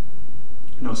autumn.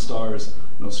 No stars,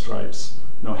 no stripes,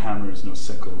 no hammers, no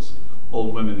sickles.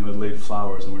 Old women who had laid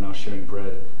flowers and were now sharing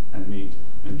bread and meat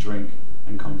and drink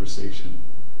and conversation.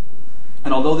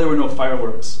 And although there were no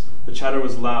fireworks, the chatter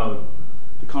was loud,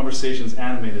 the conversations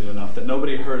animated enough that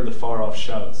nobody heard the far-off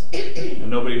shouts, and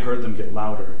nobody heard them get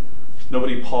louder.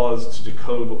 Nobody paused to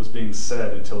decode what was being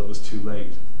said until it was too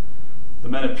late. The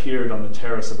men appeared on the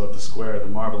terrace above the square, the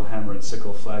marble hammer and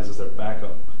sickle flags as their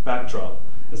backdrop,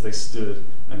 as they stood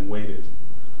and waited.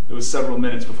 It was several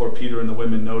minutes before Peter and the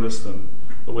women noticed them,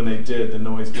 but when they did, the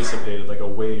noise dissipated like a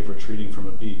wave retreating from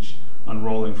a beach,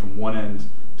 unrolling from one end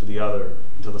to the other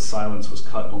until the silence was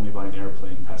cut only by an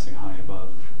airplane passing high above.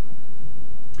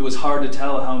 It was hard to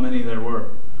tell how many there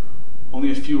were.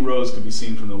 Only a few rows could be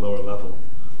seen from the lower level.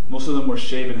 Most of them were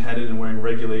shaven-headed and wearing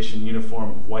regulation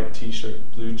uniform of white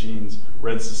t-shirt, blue jeans,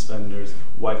 red suspenders,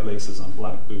 white laces on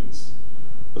black boots.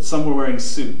 But some were wearing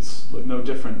suits, looked no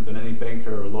different than any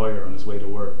banker or lawyer on his way to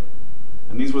work.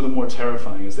 And these were the more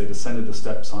terrifying as they descended the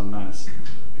steps en masse,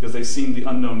 because they seemed the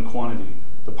unknown quantity,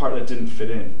 the part that didn't fit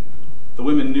in. The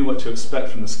women knew what to expect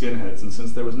from the skinheads, and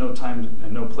since there was no time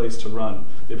and no place to run,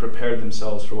 they prepared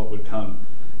themselves for what would come,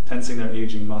 tensing their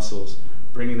aging muscles,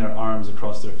 bringing their arms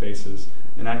across their faces,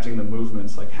 enacting the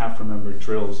movements like half-remembered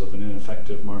drills of an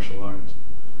ineffective martial art.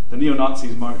 The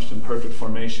neo-Nazis marched in perfect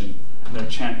formation, and their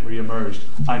chant re-emerged,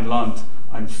 "Ein Land,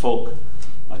 ein Volk,"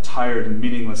 a tired and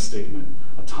meaningless statement,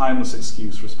 a timeless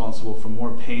excuse responsible for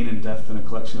more pain and death than a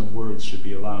collection of words should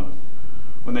be allowed.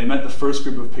 When they met the first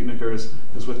group of picnickers,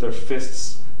 it was with their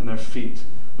fists and their feet.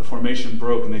 The formation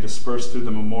broke and they dispersed through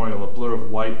the memorial, a blur of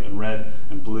white and red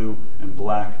and blue and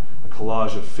black, a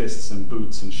collage of fists and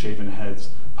boots and shaven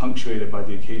heads, punctuated by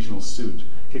the occasional suit,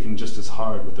 kicking just as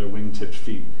hard with their wing-tipped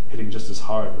feet, hitting just as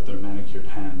hard with their manicured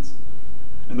hands.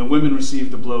 And the women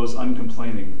received the blows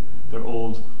uncomplaining, their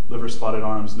old, liver-spotted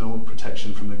arms no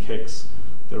protection from the kicks,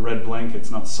 their red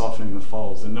blankets not softening the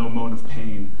falls, and no moan of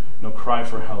pain, no cry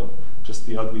for help, just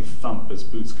the ugly thump as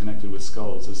boots connected with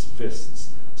skulls, as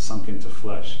fists sunk into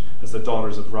flesh, as the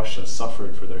daughters of Russia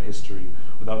suffered for their history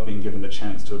without being given the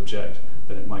chance to object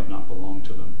that it might not belong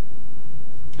to them.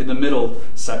 In the middle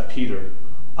sat Peter,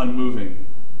 unmoving,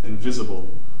 invisible,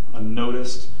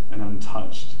 unnoticed and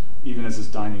untouched, even as his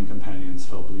dining companions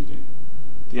fell bleeding.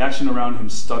 The action around him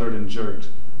stuttered and jerked,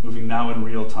 moving now in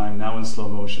real time, now in slow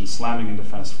motion, slamming into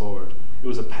fast forward. It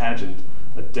was a pageant,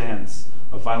 a dance,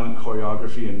 a violent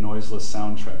choreography and noiseless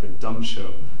soundtrack, a dumb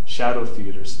show, shadow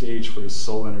theater, stage for his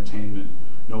sole entertainment.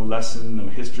 No lesson, no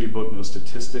history book, no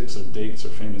statistics or dates or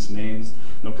famous names,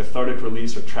 no cathartic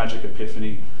release or tragic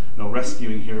epiphany, no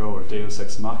rescuing hero or deus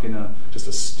ex machina, just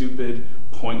a stupid,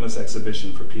 pointless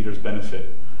exhibition for Peter's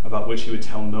benefit, about which he would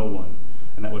tell no one,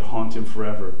 and that would haunt him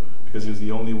forever, because he was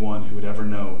the only one who would ever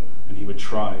know, and he would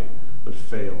try, but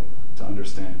fail to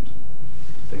understand.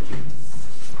 Thank you.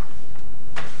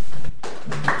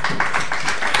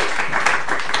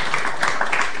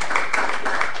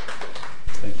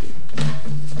 Thank you.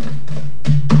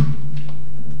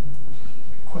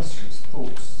 Questions,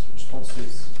 thoughts,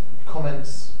 responses,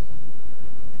 comments,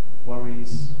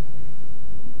 worries,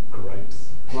 Gripes.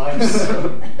 gripes?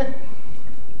 Thank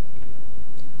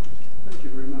you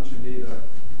very much indeed.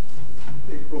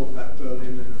 It brought back Berlin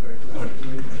in a very graphic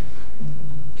way.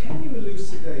 Can you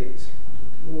elucidate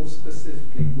more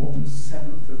specifically what the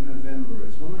 7th of November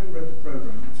is? When I read the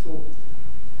programme, I thought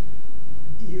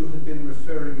you had been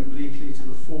referring obliquely to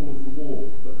the fall of the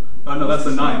wall. But Oh no, that's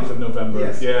the 9th of November.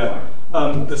 Yes, yeah.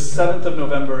 right. The 7th of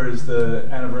November is the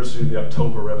anniversary of the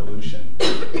October Revolution,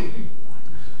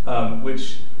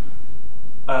 which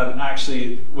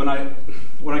actually, when I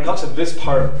got to this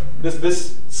part,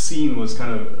 this scene was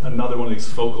kind of another one of these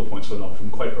focal points for the novel from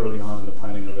quite early on in the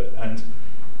planning of it,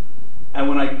 and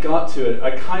when I got to it,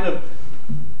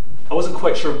 I wasn't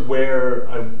quite sure where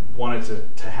I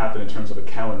wanted to happen in terms of a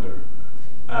calendar.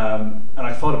 And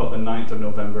I thought about the 9th of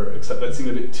November, except that seemed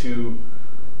a bit too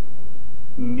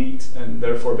neat and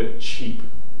therefore a bit cheap.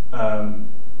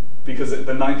 Because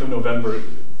the 9th of November,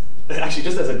 actually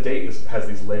just as a date, has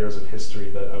these layers of history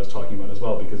that I was talking about as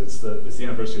well, because it's the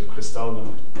anniversary of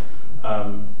Kristallnacht.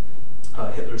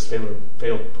 Hitler's failed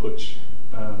putsch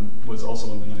was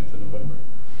also on the 9th of November.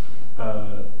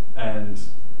 And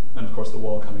of course the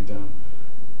wall coming down.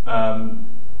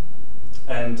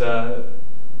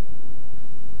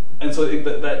 And so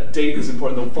that date is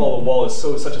important. The fall of the wall is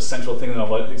such a central thing in the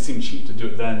novel. It seemed cheap to do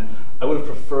it then. I would have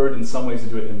preferred in some ways to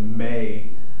do it in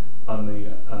May, on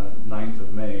the 9th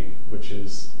of May, which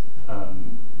is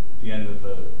the end of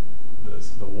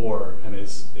the war, and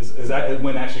is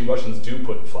when actually Russians do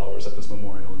put flowers at this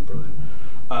memorial in Berlin.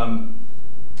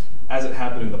 As it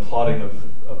happened in the plotting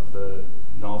of the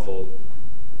novel,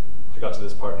 I got to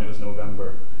this part and it was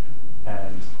November,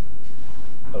 and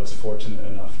I was fortunate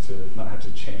enough to not have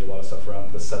to change a lot of stuff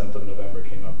around. The 7th of November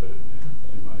came up in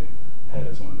my head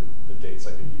as one of the dates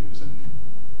I could use,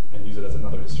 and use it as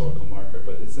another historical marker.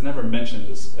 But it's never mentioned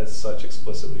as such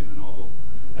explicitly in the novel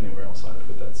anywhere else either.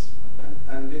 But that's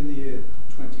and in the year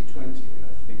 2020,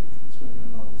 I think that's when your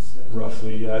novel's set.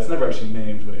 Roughly, yeah. It's never actually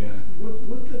named, but yeah.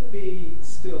 Would there be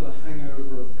still a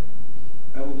hangover of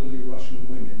elderly Russian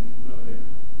women in Berlin?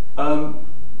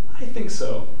 I think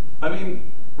so. I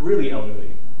mean, really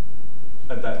elderly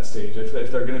at that stage. If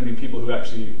they're going to be people who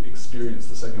actually experienced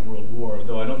the Second World War,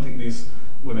 though I don't think these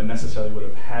women necessarily would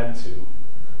have had to.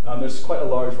 There's quite a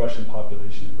large Russian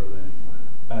population in Berlin,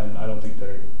 and I don't think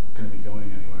they're going to be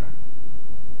going anywhere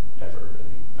ever,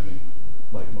 really. I mean,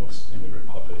 like most immigrant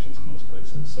populations in most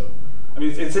places. So, I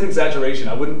mean, it's an exaggeration.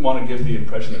 I wouldn't want to give the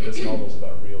impression that this novel is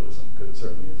about realism, because it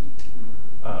certainly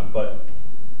isn't. But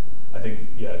I think,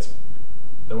 yeah,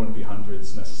 there wouldn't be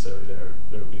hundreds necessarily there.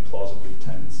 There would be plausibly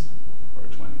tens or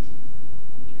 20s.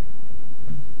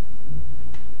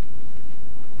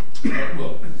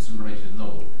 Well, it's related to the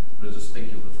novel, but I was just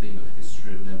thinking of the theme of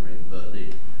history of memory in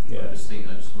Berlin. Yeah. I just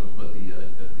wondered what the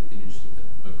interesting,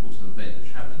 important event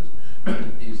which happened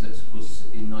is that, of course,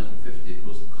 in 1950, of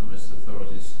course, the communist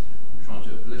authorities were trying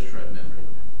to obliterate memory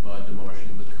by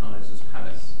demolishing the Kaiser's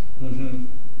palace. Mm-hmm.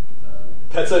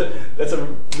 That's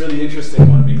a really interesting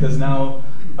one, because now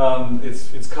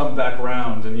it's come back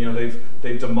round, and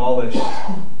they've demolished.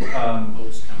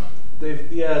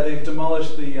 They've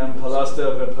demolished the Palast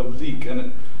der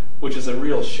Republik, which is a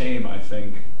real shame, I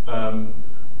think.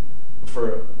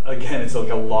 Again, it's like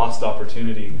a lost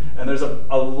opportunity, and there's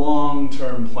a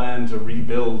long-term plan to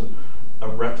rebuild a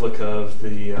replica of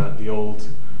the old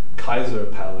Kaiser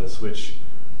Palace, which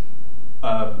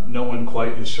no one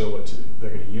quite is sure what they're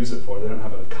going to use it for. They don't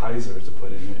have a Kaiser to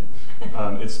put in it.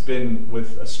 It's been,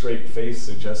 with a straight face,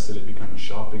 suggested it become a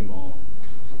shopping mall,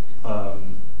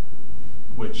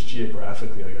 which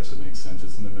geographically I guess would make sense.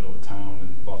 It's in the middle of town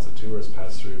and lots of tourists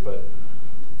pass through, but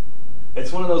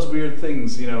it's one of those weird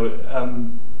things,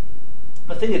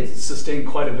 I think it sustained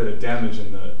quite a bit of damage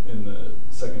in the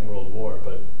Second World War,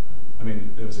 but I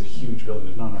mean, it was a huge building.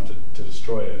 There's not enough to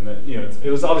destroy it, and then, it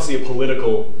was obviously a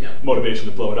political motivation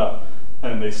to blow it up,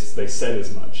 and they said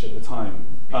as much at the time.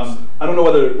 I don't know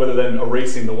whether then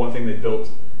erasing the one thing they built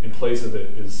in place of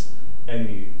it is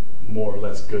any more or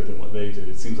less good than what they did.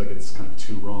 It seems like it's kind of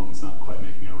too wrong. It's not quite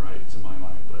making it right to my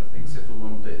mind. But except for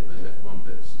one bit, they left one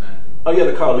bit standing. Oh yeah,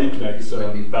 the Karl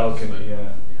Liebknecht balcony.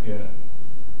 Yeah.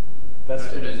 That's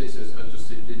I'm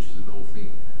just interested in the whole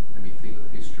thing. Made me think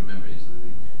of the history of memory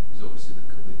is obviously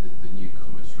the new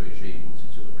communist regime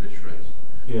wanted to obliterate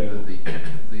Yeah.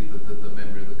 The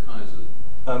memory of the Kaiser.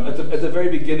 At the very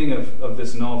beginning of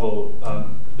this novel,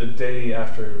 the day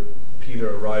after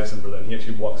Peter arrives in Berlin, he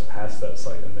actually walks past that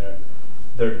site, and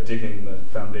they're digging the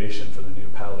foundation for the new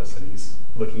palace, and he's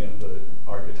looking at the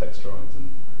architect's drawings and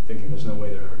thinking there's no way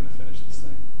they're ever going to finish this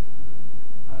thing.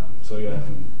 So yeah.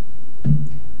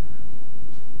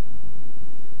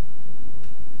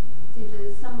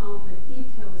 Some of the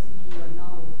details in your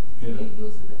novel, you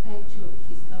use the actual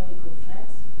historical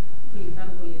facts. For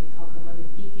example, you talk about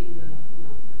the digging of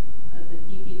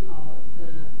the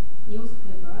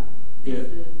newspaper.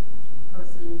 This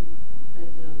person that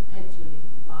actually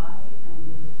buy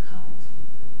and cut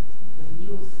the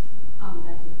news on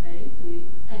that day. Do you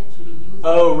actually use?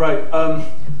 Oh, right.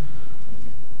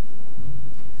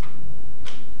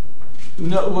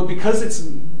 No, well, because it's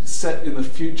set in the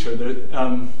future,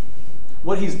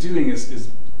 what he's doing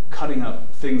is cutting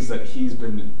up things that he's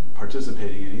been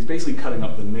participating in. He's basically cutting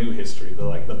up the new history,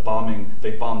 the bombing.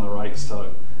 They bombed the Reichstag,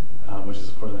 which is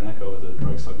of course an echo of the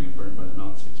Reichstag being burned by the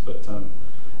Nazis. But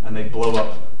and they blow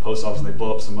up post offices, and they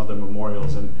blow up some other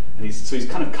memorials, and he's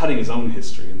kind of cutting his own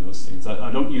history in those scenes.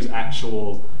 I don't use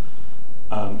actual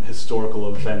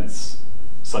historical events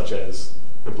such as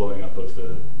the blowing up of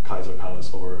the Kaiser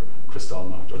Palace or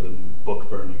Kristallnacht or the book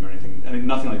burning or anything. I mean,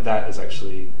 nothing like that is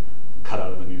actually cut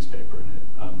out of the newspaper,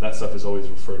 and that stuff is always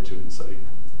referred to in slightly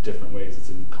different ways. It's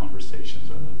in conversations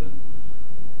rather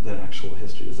than actual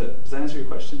history. Does that answer your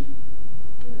question?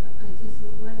 I just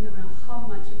wonder how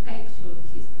much actual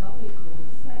historical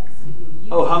facts you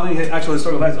use. Oh, how many actual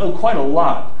historical facts? Oh, quite a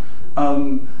lot.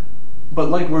 But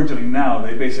like we're doing now,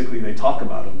 they talk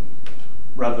about them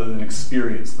rather than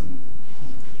experience them,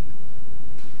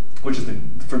 which is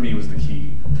for me was the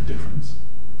key difference.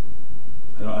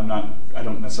 I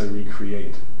don't necessarily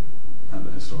recreate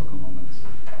the historical moments.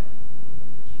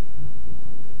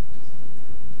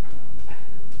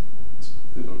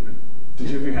 Did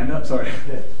you have your hand up? Sorry.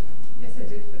 Yeah. Yes, I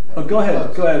did. Oh, go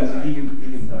ahead. Go ahead. Sorry. You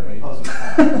can Sorry. right.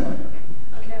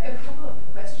 Okay, I've got a couple of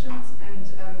questions and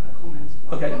a comment.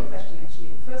 Okay. One question,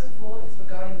 actually. First of all, it's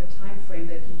regarding the time frame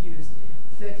that you used,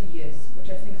 30 years, which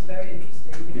I think is very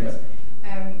interesting because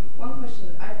one question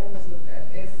that I've always looked at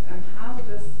is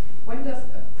when does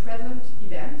a present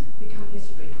event become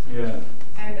history? Yeah.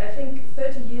 And I think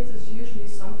 30 years is usually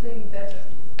something that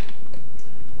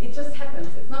it just happens.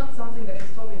 It's not something that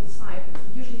historians decide. It's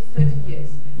usually 30 years.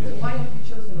 Yeah. So why have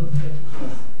you chosen those 30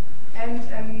 years? And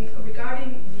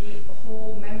regarding the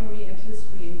whole memory and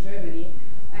history in Germany,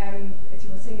 as you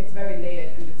were saying, it's very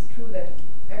layered, and it's true that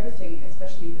everything,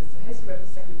 especially the history of the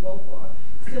Second World War,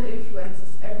 still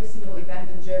influences every single event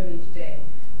in Germany today.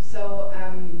 So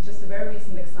just a very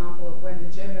recent example of when the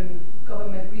German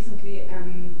government recently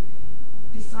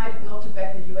decided not to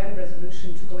back the UN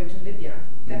resolution to go into Libya.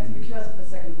 That's because of the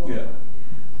Second World War.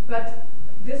 But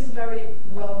this is very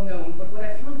well known. But what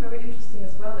I found very interesting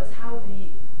as well is how the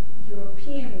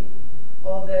European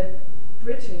or the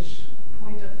British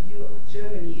point of view of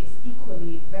Germany is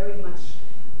equally very much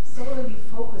solely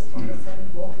focused on the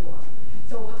Second World War.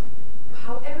 So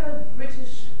however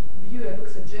British viewer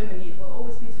looks at Germany, it will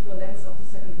always be through a lens of the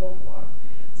Second World War.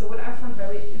 So what I found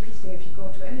very interesting, if you go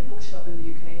to any bookshop in the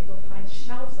UK, you'll find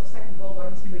shelves of Second World War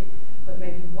history, but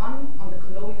maybe one on the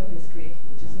colonial history,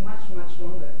 which is much, much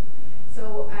longer.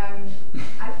 So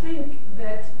I think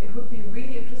that it would be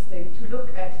really interesting to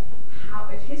look at how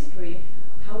British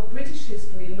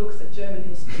history looks at German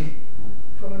history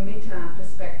from a meta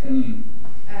perspective.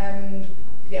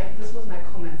 Yeah, this was my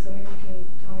comment, so maybe you can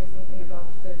tell me something about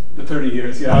the 30 years. The 30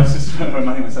 years, yeah, I was just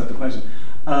reminding myself the question.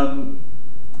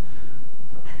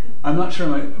 I'm not sure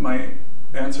my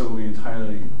answer will be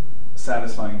entirely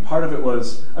satisfying. Part of it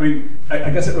was, I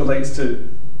guess it relates to,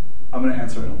 I'm going to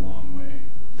answer it in a long way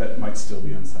that might still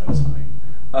be unsatisfying.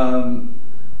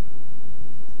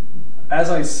 As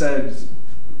I said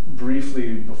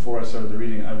briefly before I started the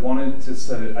reading, I wanted to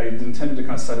set it, I intended to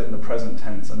kind of set it in the present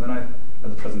tense, and then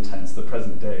the present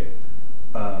day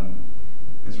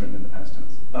is written in the past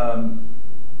tense. And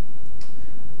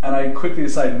I quickly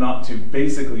decided not to,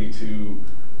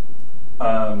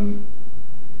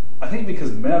 I think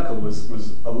because Merkel was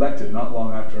elected not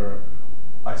long after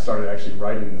I started actually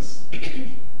writing this,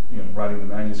 writing the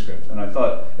manuscript, and I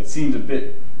thought it seemed a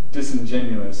bit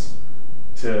disingenuous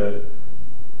to.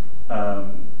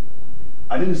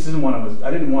 I didn't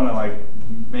want to like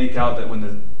make out that when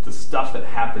the stuff that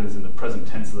happens in the present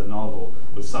tense of the novel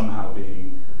was somehow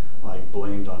being like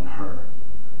blamed on her.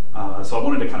 So I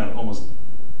wanted to kind of almost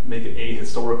make it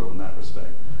ahistorical in that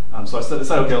respect. So I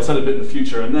decided, okay, I'll set it a bit in the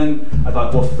future. And then I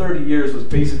thought, well, 30 years was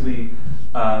basically,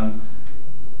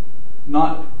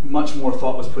 not much more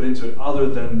thought was put into it, other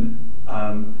than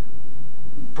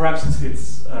perhaps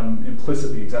it's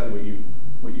implicitly exactly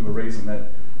what you were raising,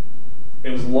 that it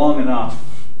was long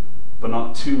enough, but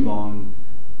not too long,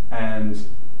 and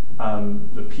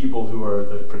the people who are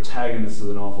the protagonists of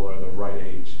the novel are the right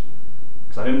age.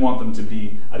 Because I didn't want them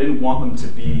to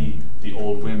be the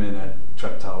old women at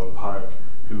Treptower Park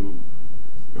who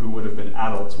would have been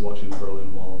adults watching the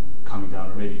Berlin Wall coming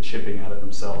down, or maybe chipping at it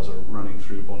themselves, or running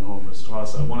through Bonhoeffer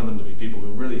Strasse. I wanted them to be people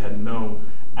who really had no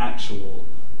actual,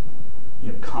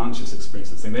 conscious experience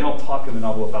of this thing. They all talk in the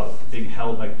novel about being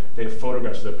held, like they have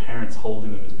photographs of their parents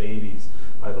holding them as babies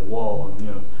by the wall,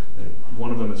 and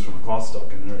one of them is from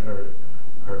Rostock, and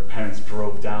her parents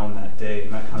drove down that day,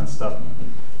 and that kind of stuff.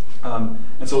 And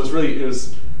so it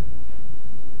was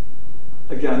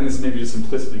again, I think this is maybe just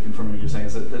implicitly confirming what you're saying,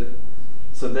 is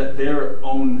that their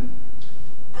own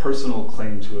personal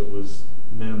claim to it was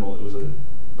minimal.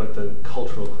 But the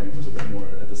cultural claim was a bit more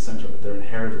at the center of it. They're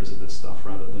inheritors of this stuff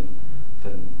rather than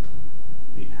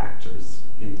the actors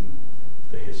in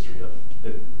the history of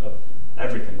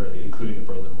everything, really, including the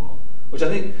Berlin Wall. Which I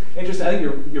think interesting. I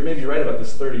think you're maybe right about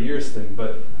this 30 years thing,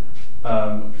 but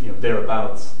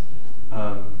thereabouts.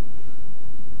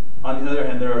 On the other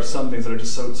hand, there are some things that are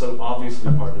just so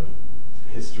obviously part of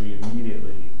history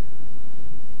immediately.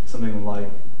 Something like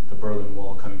the Berlin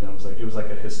Wall coming down it was like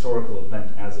a historical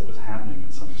event as it was happening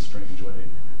in some strange way.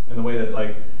 In the way that,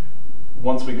 like,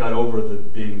 once we got over the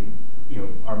being,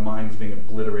 our minds being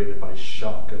obliterated by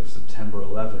shock of September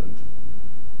 11th,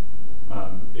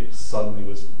 it suddenly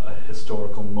was a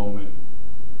historical moment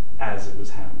as it was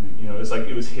happening. It was like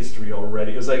it was history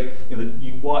already. It was like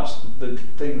you watched the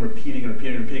thing repeating and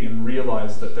repeating and repeating, and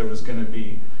realized that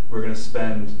we're going to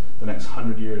spend the next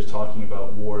 100 years talking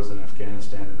about wars in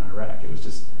Afghanistan and Iraq. It was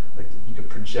just like you could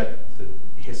project the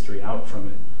history out from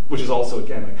it, which is also,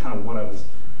 again, like kind of what I was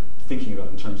thinking about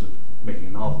in terms of making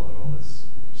a novel out of all this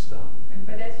stuff.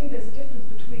 But I think there's a difference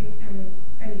between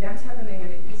an event happening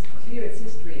and it's clear it's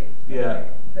history. Yeah.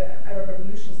 Like the Arab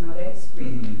revolutions now, they're history.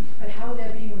 Mm-hmm. But how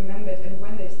they're being remembered and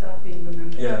when they start being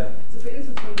remembered. Yeah. So for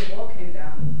instance, when the wall came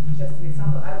down, just an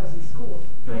example, I was in school.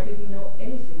 Yeah. I didn't know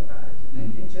anything about it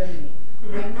in Germany. We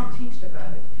were not taught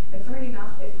about it. And funnily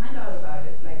enough, I found out about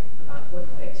it, like about what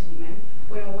it actually meant,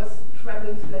 when I was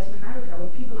traveling through Latin America, when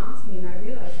people asked me and I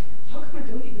realized, how come I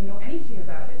don't even know anything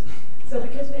about it? So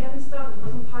because we haven't started, it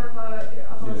wasn't part of our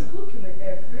school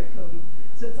curriculum.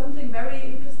 So it's something very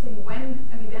interesting when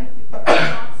an event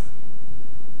starts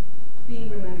being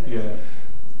remembered.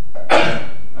 Yeah,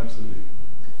 absolutely.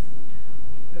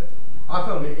 I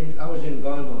found it. I was in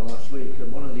Weimar last week,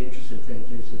 and one of the interesting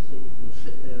things is that you can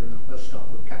sit there in a bus stop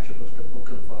and catch a bus to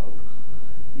Buchenwald.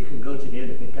 You can go to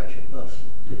Munich and catch a bus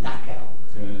to Dachau,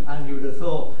 and you would have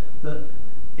thought that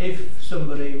if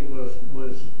somebody was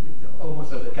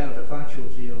almost as a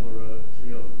counterfactual to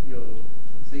your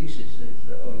thesis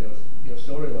or your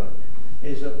storyline,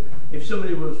 is that if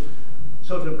somebody was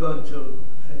sort of going to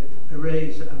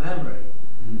erase a memory,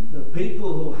 the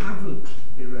people who haven't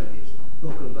erased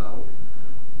Buchenwald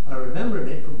are remembering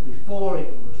it from before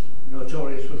it was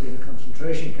notorious for being a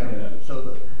concentration camp. Yeah.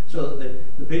 So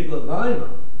that the people of Weimar,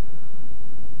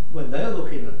 when they're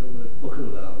looking at the word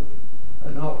Buchenwald,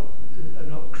 are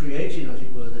not creating, as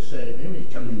it were, the same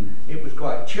image. I mean, it was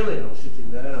quite chilling. I was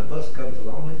sitting there, and a bus comes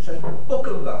along and it says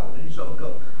Buchenwald, and you sort of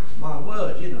go, my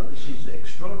word, this is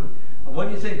extraordinary. And when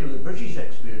you think of the British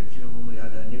experience, when we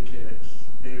had a nuclear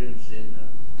experience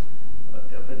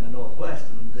up in the northwest,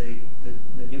 and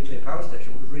the nuclear power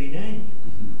station was renamed,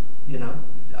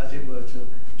 as it were,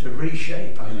 to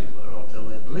reshape, as it were, or to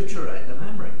obliterate the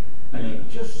memory. And it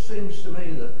just seems to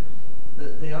me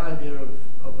that the idea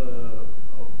of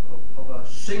a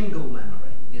single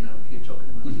memory, if you're talking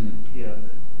about,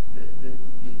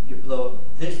 you blow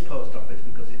up this post office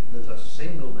because there's a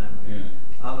single memory. Yeah.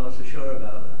 I'm not so sure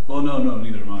about that. Well, no,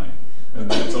 neither am I.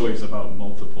 And it's always about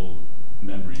multiple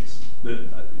memories.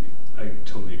 I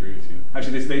totally agree with you.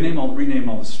 Actually, they rename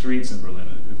all the streets in Berlin.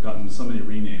 They've gotten so many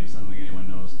renames. I don't think anyone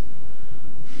knows.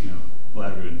 Well,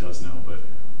 everyone does know, but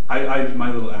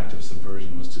my little act of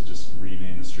subversion was to just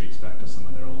rename the streets back to some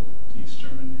of their old East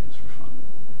German names for fun.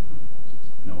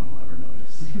 No one will ever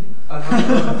notice.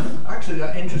 Actually,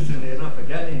 interestingly enough,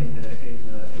 again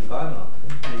in Weimar,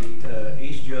 the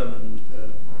East German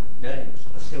names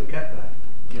are still kept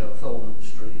there. Thorn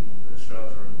Street and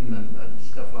Strasse and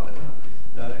stuff like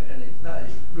that. And that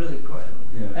is really quite.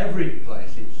 Every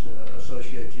place is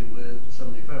associated with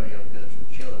somebody very young, Gertrude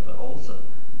Schiller, but also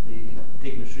the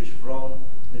dignitaries from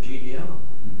the GDR.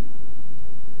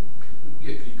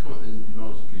 Yeah, could you comment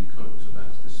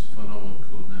about this phenomenon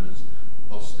known as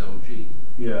nostalgia?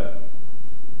 Yeah.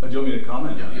 Do you want me to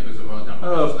comment? Yeah, because I don't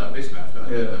know this about it, but I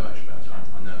don't know much about it.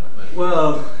 I know. But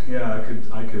well, yeah,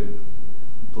 I could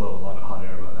blow a lot of hot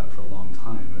air about that for a long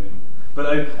time. I mean, but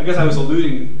I guess I was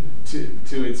alluding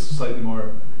to its slightly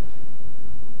more.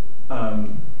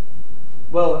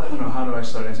 Well, I don't know. How do I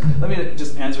start answering? Let me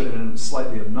just answer it in a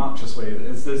slightly obnoxious way.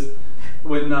 Is this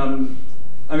when?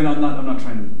 I mean, I'm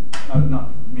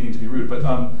not meaning to be rude, but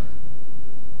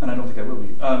and I don't think I will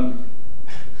be,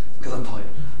 because I'm polite.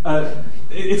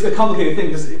 It's a complicated thing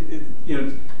because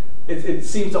it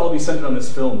seems to all be centered on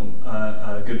this film,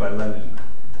 Goodbye Lenin,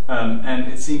 and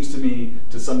it seems to me,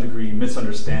 to some degree,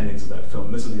 misunderstandings of that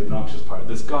film. This is the obnoxious part.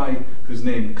 This guy whose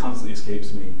name constantly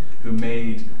escapes me, who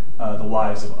made The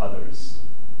Lives of Others.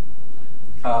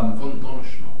 von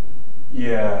Donnerschmal.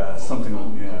 Yeah, something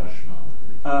like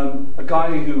that. A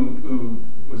guy who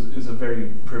is a very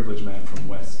privileged man from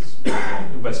West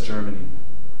Germany,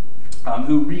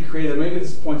 who recreated. Maybe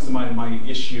this points to my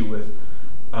issue with.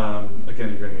 Again,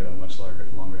 you're going to get a much longer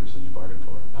answer than you bargained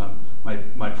for.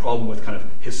 My problem with kind of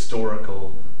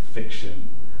historical fiction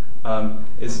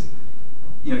is,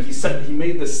 he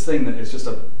made this thing that is just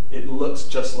it looks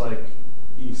just like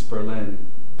East Berlin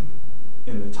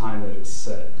in the time that it's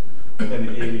set in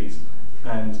the 80s,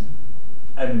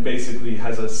 and basically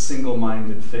has a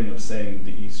single-minded thing of saying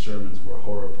the East Germans were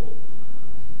horrible.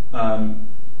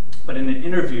 But in an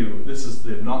interview, this is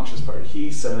the obnoxious part, he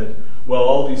said, well,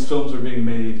 all these films are being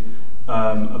made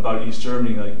about East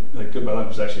Germany, like Goodbye Lenin,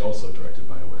 which is actually also directed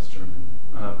by a West German,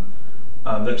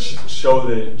 that show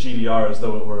the GDR as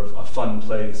though it were a fun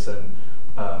place, and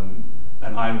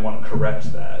I want to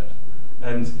correct that.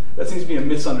 And that seems to be a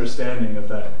misunderstanding of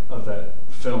that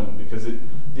film, because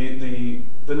the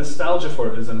nostalgia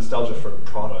for it is a nostalgia for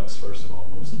products, first of all,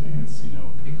 mostly. It's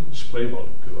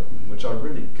Spreewaldgurken, which are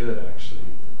really good actually,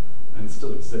 and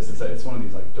still exist. It's one of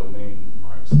these like domain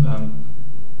marks.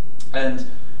 And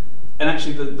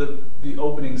actually the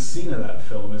opening scene of that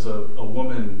film is a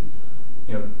woman,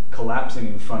 collapsing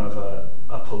in front of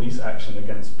a police action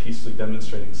against peacefully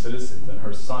demonstrating citizens, and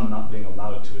her son not being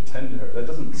allowed to attend to her. That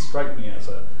doesn't strike me as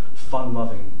a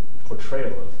fun-loving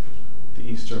portrayal of the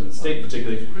East German state,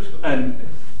 particularly.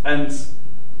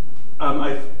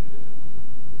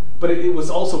 But it was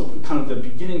also kind of the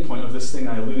beginning point of this thing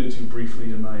I alluded to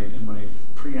briefly in my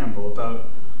preamble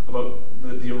about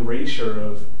the erasure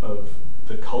of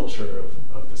the culture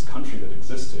of this country that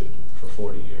existed for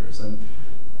 40 years, and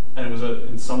it was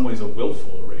in some ways a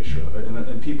willful erasure of it,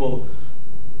 and people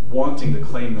wanting to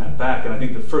claim that back. And I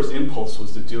think the first impulse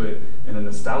was to do it in a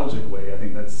nostalgic way. I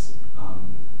think that's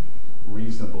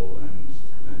reasonable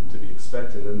and to be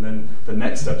expected. And then the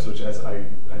next steps, which, as I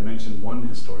mentioned, one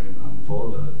historian,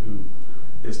 Vola, who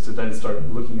is to then start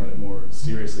looking at it more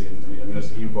seriously. And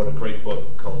he wrote a great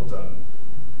book called,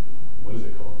 what is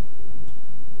it called?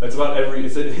 It's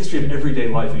a history of everyday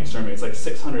life in East Germany. It's like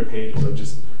 600 pages of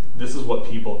just, this is what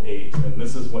people ate, and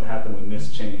this is what happened when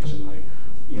this changed, and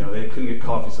they couldn't get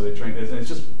coffee, so they drank this. And it's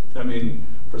just,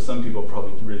 for some people,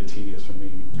 probably really tedious. For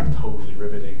me, totally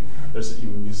riveting. There's a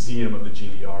museum of the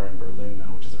GDR in Berlin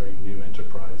now, which is a very new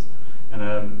enterprise.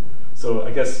 And so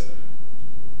I guess,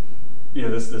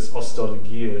 this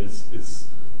Ostologie is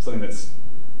something that's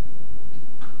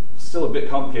still a bit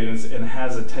complicated and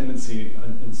has a tendency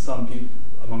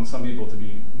among some people to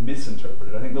be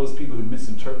misinterpreted. I think those people who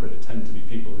misinterpret it tend to be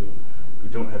people who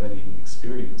don't have any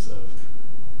experience of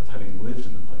having lived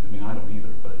in the place. I don't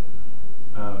either, but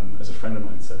as a friend of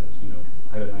mine said,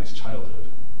 I had a nice childhood.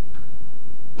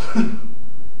 I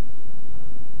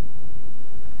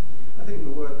think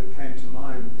the word that came to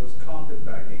mind was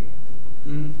carpetbagging.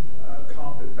 Mm.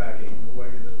 Carpetbagging, the way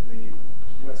that the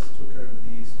West took over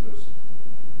the East was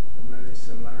many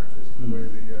similarities to the way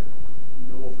the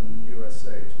northern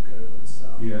USA took over the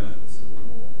South after the Civil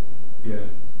War. Yeah.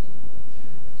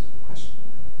 Question?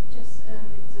 Just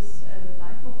this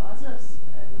Life of Others,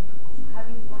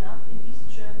 having grown up in East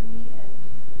Germany, and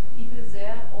people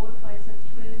there all find that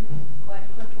film quite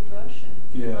controversial,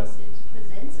 because it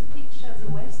presents a picture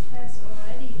the West has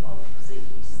already of the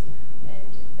East,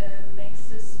 and makes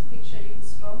this picture even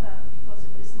stronger, because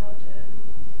it is not,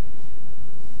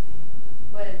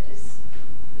 it is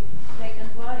black and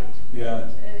white. Yeah.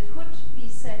 It could be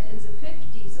set in the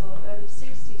 50s or early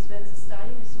 60s when the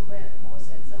Stalinism was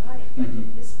at the height, but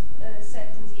it is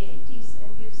set in the 80s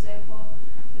and gives therefore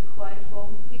a quite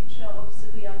wrong picture of the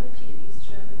reality in East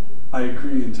Germany. I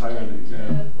agree entirely.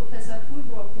 And, Professor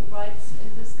Fulbrook, who writes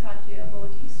in this country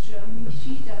about East Germany,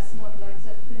 she does not like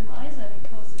that film either,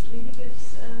 because it really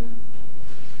gives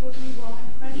totally wrong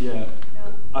impression. Yeah.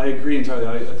 I agree entirely.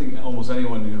 I think almost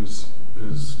anyone who's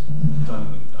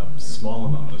done a small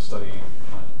amount of study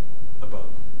about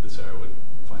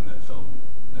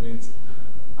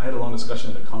long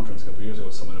discussion at a conference a couple of years ago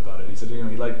with someone about it. And he said,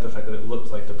 he liked the fact that it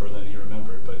looked like the Berlin he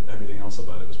remembered, but everything else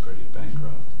about it was pretty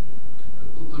bankrupt.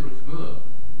 Ulrich Moore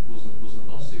wasn't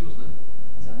Aussie, wasn't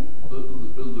he? Sorry?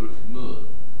 Ulrich Moore.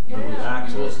 Yeah.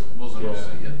 Actor. Was an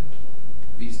Aussie, yeah.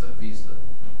 Wiesler.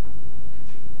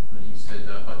 And he said,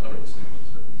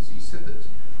 he said that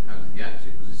how did he act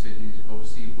it? Because he said he did it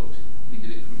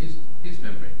from his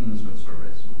memory. That's what I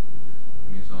read.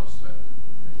 When he was asked about it.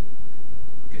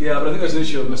 Yeah, but I think there's an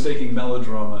issue of mistaking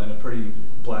melodrama and a pretty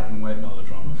black and white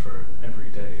melodrama for every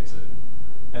day.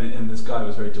 And this guy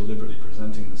was very deliberately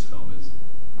presenting this film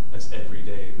as every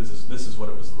day. This is what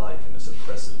it was like in this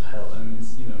oppressive hell. I mean,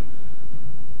 it's.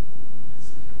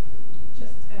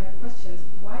 Just questions.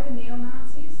 Why the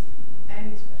neo-Nazis?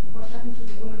 And what happened to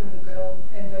the woman and the girl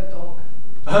and the dog?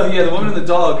 Oh yeah, the woman and the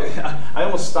dog. I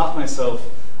almost stopped myself.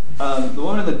 The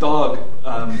woman and the dog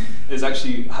is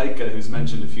actually Heike, who's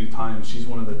mentioned a few times. She's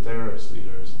one of the terrorist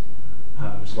leaders,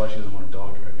 which is why she doesn't want her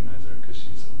dog to recognize her, because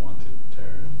she's a wanted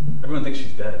terrorist. Everyone thinks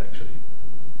she's dead, actually.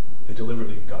 They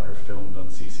deliberately got her filmed on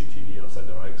CCTV outside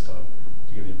the Reichstag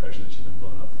to give the impression that she'd been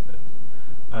blown up with it.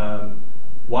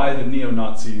 Why the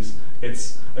neo-Nazis?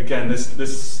 It's, again,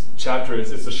 this chapter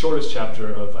it's the shortest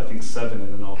chapter of, I think, 7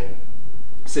 in the novel.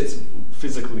 Sits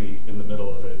physically in the middle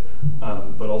of it,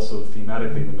 but also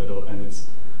thematically in the middle, and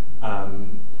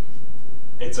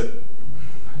it'd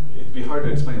be hard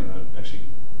to explain without actually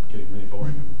getting really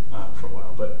boring for a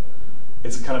while, but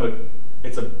it's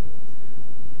a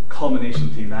culmination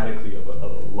thematically of a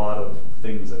lot of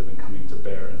things that have been coming to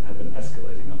bear and have been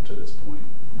escalating up to this point.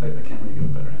 I can't really give a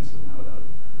better answer than that without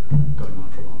going on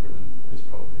for longer than is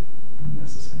probably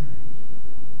necessary.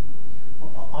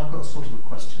 Well, I've got sort of a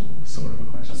question. Sort of a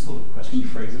question? A sort of a question. Can you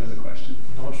phrase it as a question?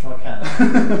 I'm not sure I can.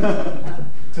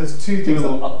 There's two things. A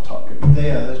little up-talk.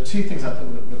 There's two things I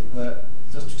thought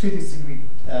there's two things that we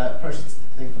approach this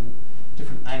thing from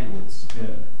different angles.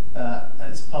 Yeah.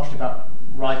 And it's partially about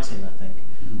writing, I think.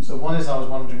 Mm-hmm. So one is, I was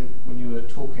wondering, when you were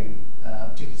talking,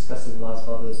 particularly discussing the lives of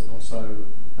others and also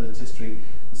Berlin's history,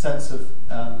 the sense of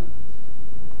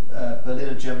Berlin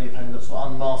and Germany having a sort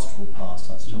of unmasterful past.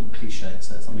 That's sort of cliche.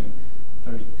 So it's something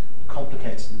very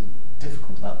complicated and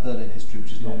difficult about Berlin history,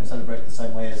 which is not celebrated the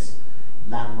same way as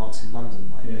landmarks in London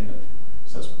might be.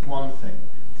 So that's one thing.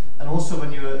 And also,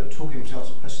 when you were talking to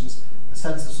answer questions, a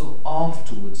sense of sort of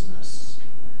afterwardsness,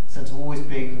 a sense of always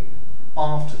being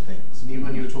after things. And even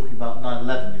when you were talking about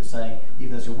 9/11, you're saying,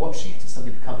 even as you're watching it, it's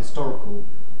suddenly become historical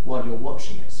while you're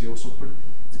watching it. So you're sort of,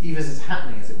 even as it's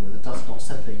happening, as it were, the dust not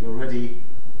settling, you're already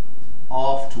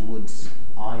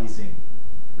afterwards-izing.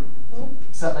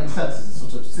 Does that make sense? It's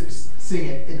sort of seeing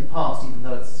it in the past, even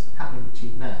though it's happening to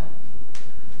you now.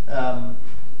 And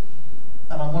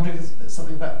I'm wondering if there's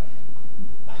something about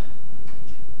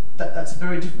that's a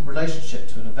very different relationship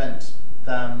to an event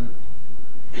than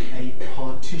a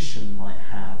politician might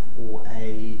have, or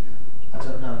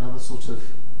another sort of.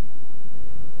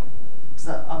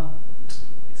 I'm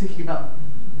thinking about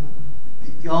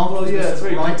the afterwards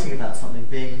of writing about something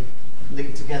being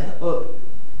linked together. Well,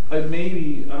 I don't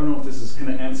know if this is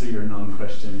going to answer your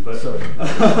non-question, but sorry.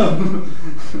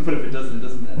 But if it doesn't, it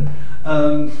doesn't matter.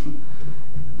 And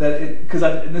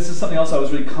this is something else I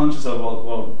was really conscious of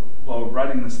while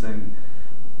writing this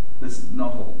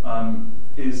novel.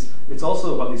 Is it's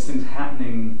also about these things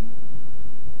happening,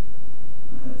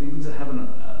 things that happen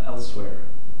elsewhere.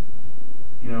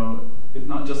 It's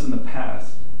not just in the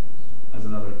past as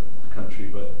another country,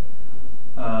 but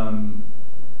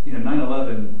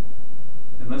 9/11.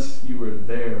 Unless you were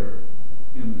there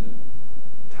in the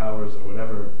towers or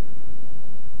whatever,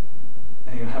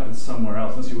 and it happened somewhere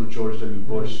else. Unless you were George W.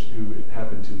 Bush, who it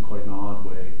happened to in quite an odd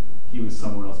way. He was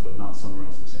somewhere else, but not somewhere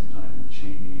else at the same time.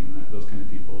 Cheney and those kind of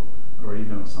people, or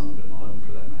even Osama bin Laden,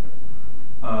 for that matter.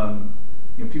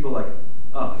 People like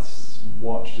us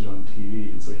watched it on TV,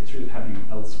 and so history was happening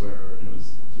elsewhere, and it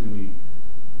was something we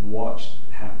watched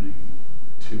happening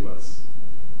to us.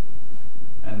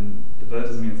 But that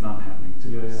doesn't mean it's not happening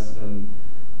to us. And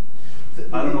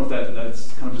I don't know if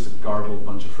that's kind of just a garbled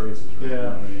bunch of phrases. Right?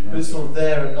 Yeah, but it's sort of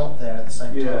there and not there at the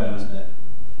same time, isn't it?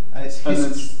 And it's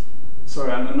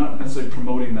sorry, I'm not necessarily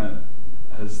promoting that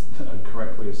as a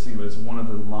correct way of seeing it, but it's one of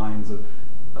the lines of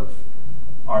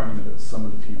argument that some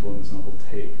of the people in this novel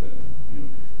take, that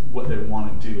what they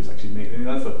want to do is actually make.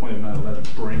 That's the point of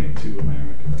 9/11. Bring it to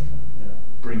America.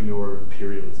 Bring your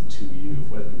imperialism to you.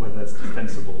 Whether that's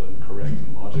defensible and correct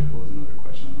and logical is another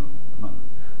question.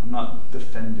 I'm not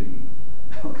defending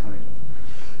Al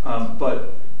Qaeda,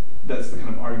 but that's the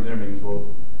kind of argument they're making. Well,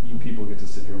 you people get to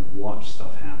sit here and watch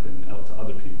stuff happen out to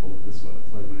other people. This is what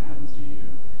it's like when it happens to you.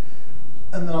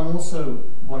 And then I'm also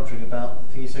wondering about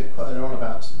the thing you said quite earlier on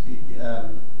about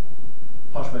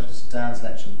partial mentions Dan's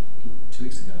lecture 2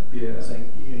 weeks ago,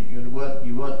 saying you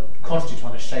weren't consciously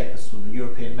trying to shape a sort of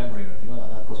European memory or anything like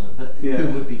that, of course, but who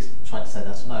would be trying to say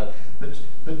that? No, but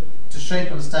to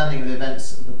shape understanding of the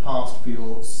events of the past for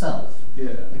yourself.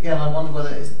 Again, I wonder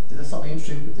whether is there something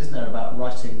interesting, isn't there, about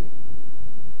writing?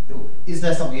 Is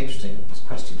there something interesting, this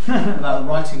question, about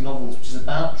writing novels which is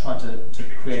about trying to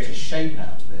create a shape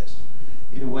out of it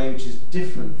in a way which is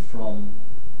different from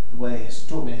the way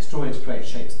historians create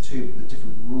shapes too, with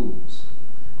different rules.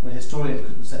 I mean, historians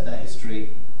couldn't set their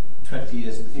history 20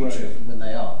 years in the future from when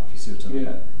they are, if you see what I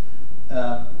mean.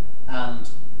 And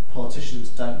politicians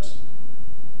don't.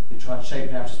 They try and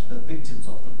shape narratives, but they're victims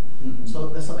of them. Mm-hmm. So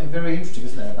there's something very interesting,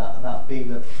 isn't there, about being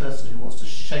the person who wants to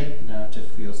shape the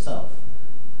narrative for yourself.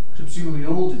 Because presumably we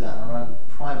all do that in our own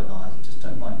private lives, we just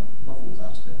don't write novels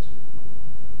out of it.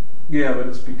 Yeah, but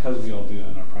it's because we all do that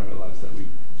in our private lives that we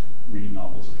read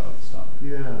novels about stuff.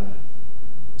 Yeah.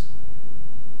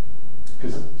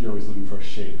 Because you're always looking for a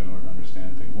shape in order to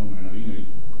understand things one way or another. You know,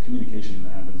 communication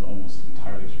that happens almost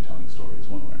entirely through telling stories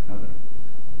one way or another.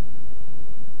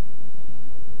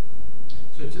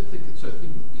 So I think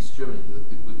East Germany,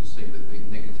 what you're saying, that the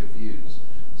negative views.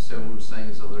 So what I'm saying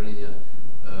is, are there any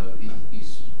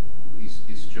East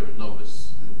German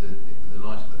novelists, in the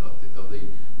light of the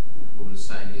woman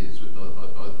saying is,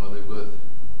 are they worth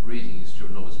reading? East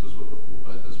German novelists, as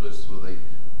opposed to were they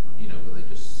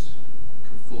just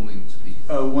conforming to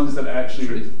the ones that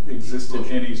actually existed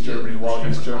in East Germany while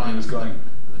East Germany was going.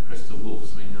 And the Christa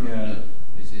Wolfs, I mean,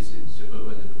 is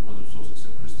one of the sources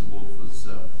that Christa Wolf was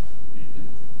to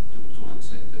an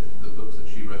extent the books that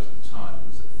she wrote at the time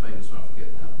was a famous one, I forget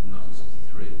now,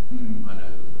 1963. I know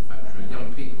the factory,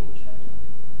 young people.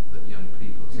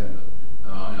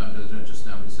 I'm just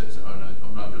now said, oh no,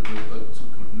 I'm talking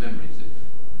about memories.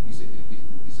 Is it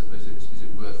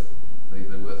worth?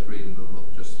 They're worth reading, but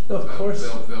just of course.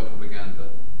 Veil propaganda.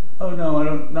 Oh no, I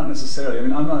don't. Not necessarily. I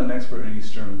mean, I'm not an expert in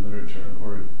East German literature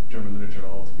or German literature at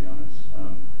all, to be honest.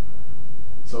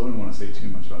 So I wouldn't want to say too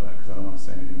much about that because I don't want to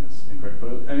say anything that's incorrect.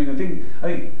 But I mean, I think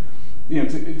you know,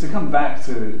 to come back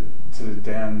to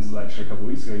Dan's lecture a couple of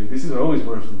weeks ago, these are always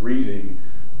worth reading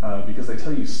because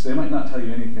they might not tell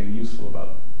you anything useful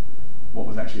about what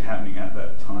was actually happening at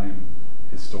that time,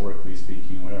 historically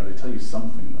speaking, whatever. They tell you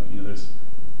something though. You know,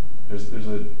 there's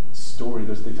a story.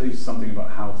 They tell you something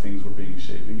about how things were being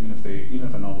shaped, even if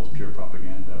a novel is pure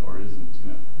propaganda or isn't.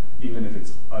 You know, even if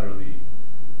it's utterly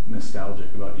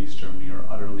nostalgic about East Germany or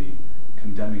utterly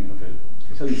condemning of it,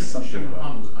 they tell you something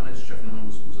about. I know Stefan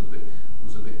Holmes was a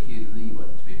bit key to leeway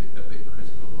to be a bit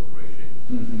critical of the regime.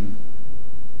 Mm-hmm.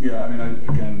 Yeah, I mean,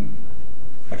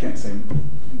 I can't say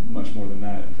much more than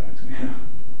that. In fact, yeah.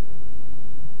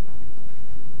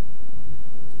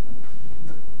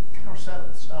 The carousel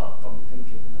at the start got me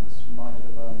thinking, and I was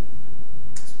reminded of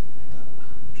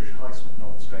Patricia Highsmith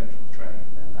novel Stranger on the Train,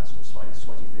 and then that sort of slightly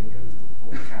sweaty thing of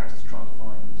all the characters trying to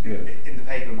find in the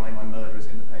paper, my murder is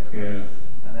in the paper. Yeah.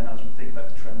 And then I was thinking about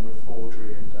the trend of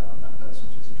forgery, and that person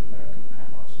was listening to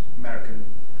American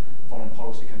foreign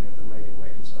policy coming up the radio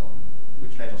waves and so on,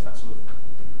 which led us that sort of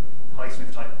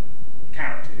Highsmith type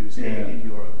character who's here in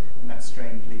Europe, in that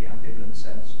strangely ambivalent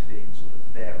sense of being sort of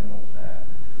there and not there,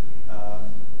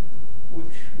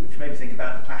 which made me think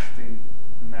about the clash between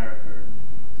America and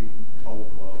the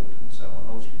old world and so on.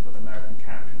 Obviously, you've got an American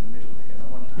character in the middle here, and I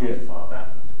wonder how far that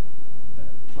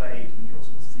played in your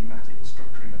sort of thematic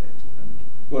structuring of it.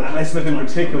 Well, Highsmith in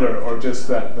particular, or just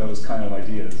those kind of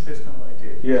ideas? Those kind of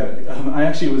ideas. Yeah, I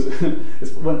actually was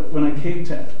when I came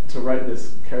to write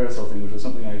this carousel thing, which was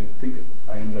something I think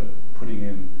I ended up putting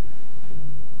in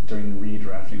during the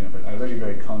redrafting of it. I was actually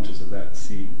very conscious of that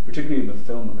scene, particularly in the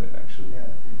film of it, actually.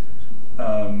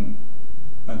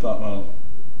 I thought, well,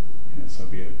 so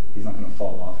be it. He's not going to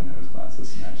fall off and have his glasses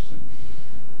snatched.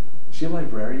 Is she a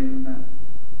librarian in that?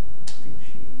 I think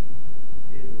she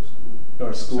is, or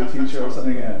a school teacher or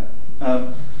something. Yeah.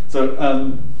 But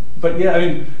yeah, I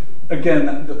mean,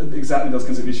 again, exactly those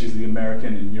kinds of issues. The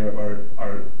American in Europe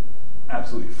are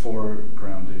absolutely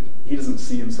foregrounded. He doesn't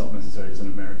see himself necessarily as an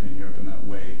American in Europe in that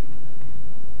way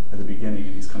at the beginning,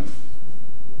 and he's kind of,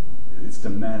 it's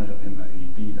demanded of him that he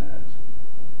be that.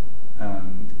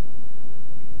 And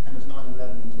there's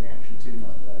 9/11 and the reaction to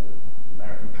 9/11,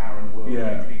 American power in the world,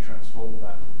 really transformed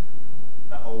that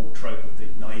old trope of the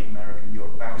naive American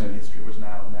Europe without history, whereas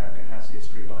now America has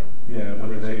history like. Yeah,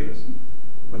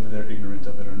 whether they're ignorant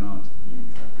of it or not.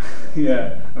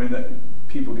 Yeah, I mean,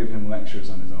 people give him lectures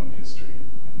on his own history,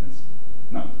 and it's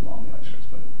not long lectures,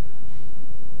 but.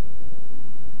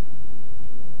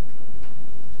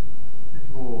 Maybe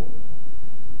more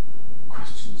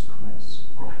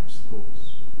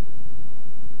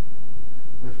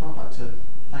I'd like to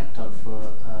thank Doug for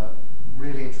a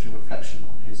really interesting reflection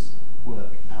on his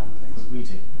work and for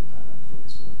reading.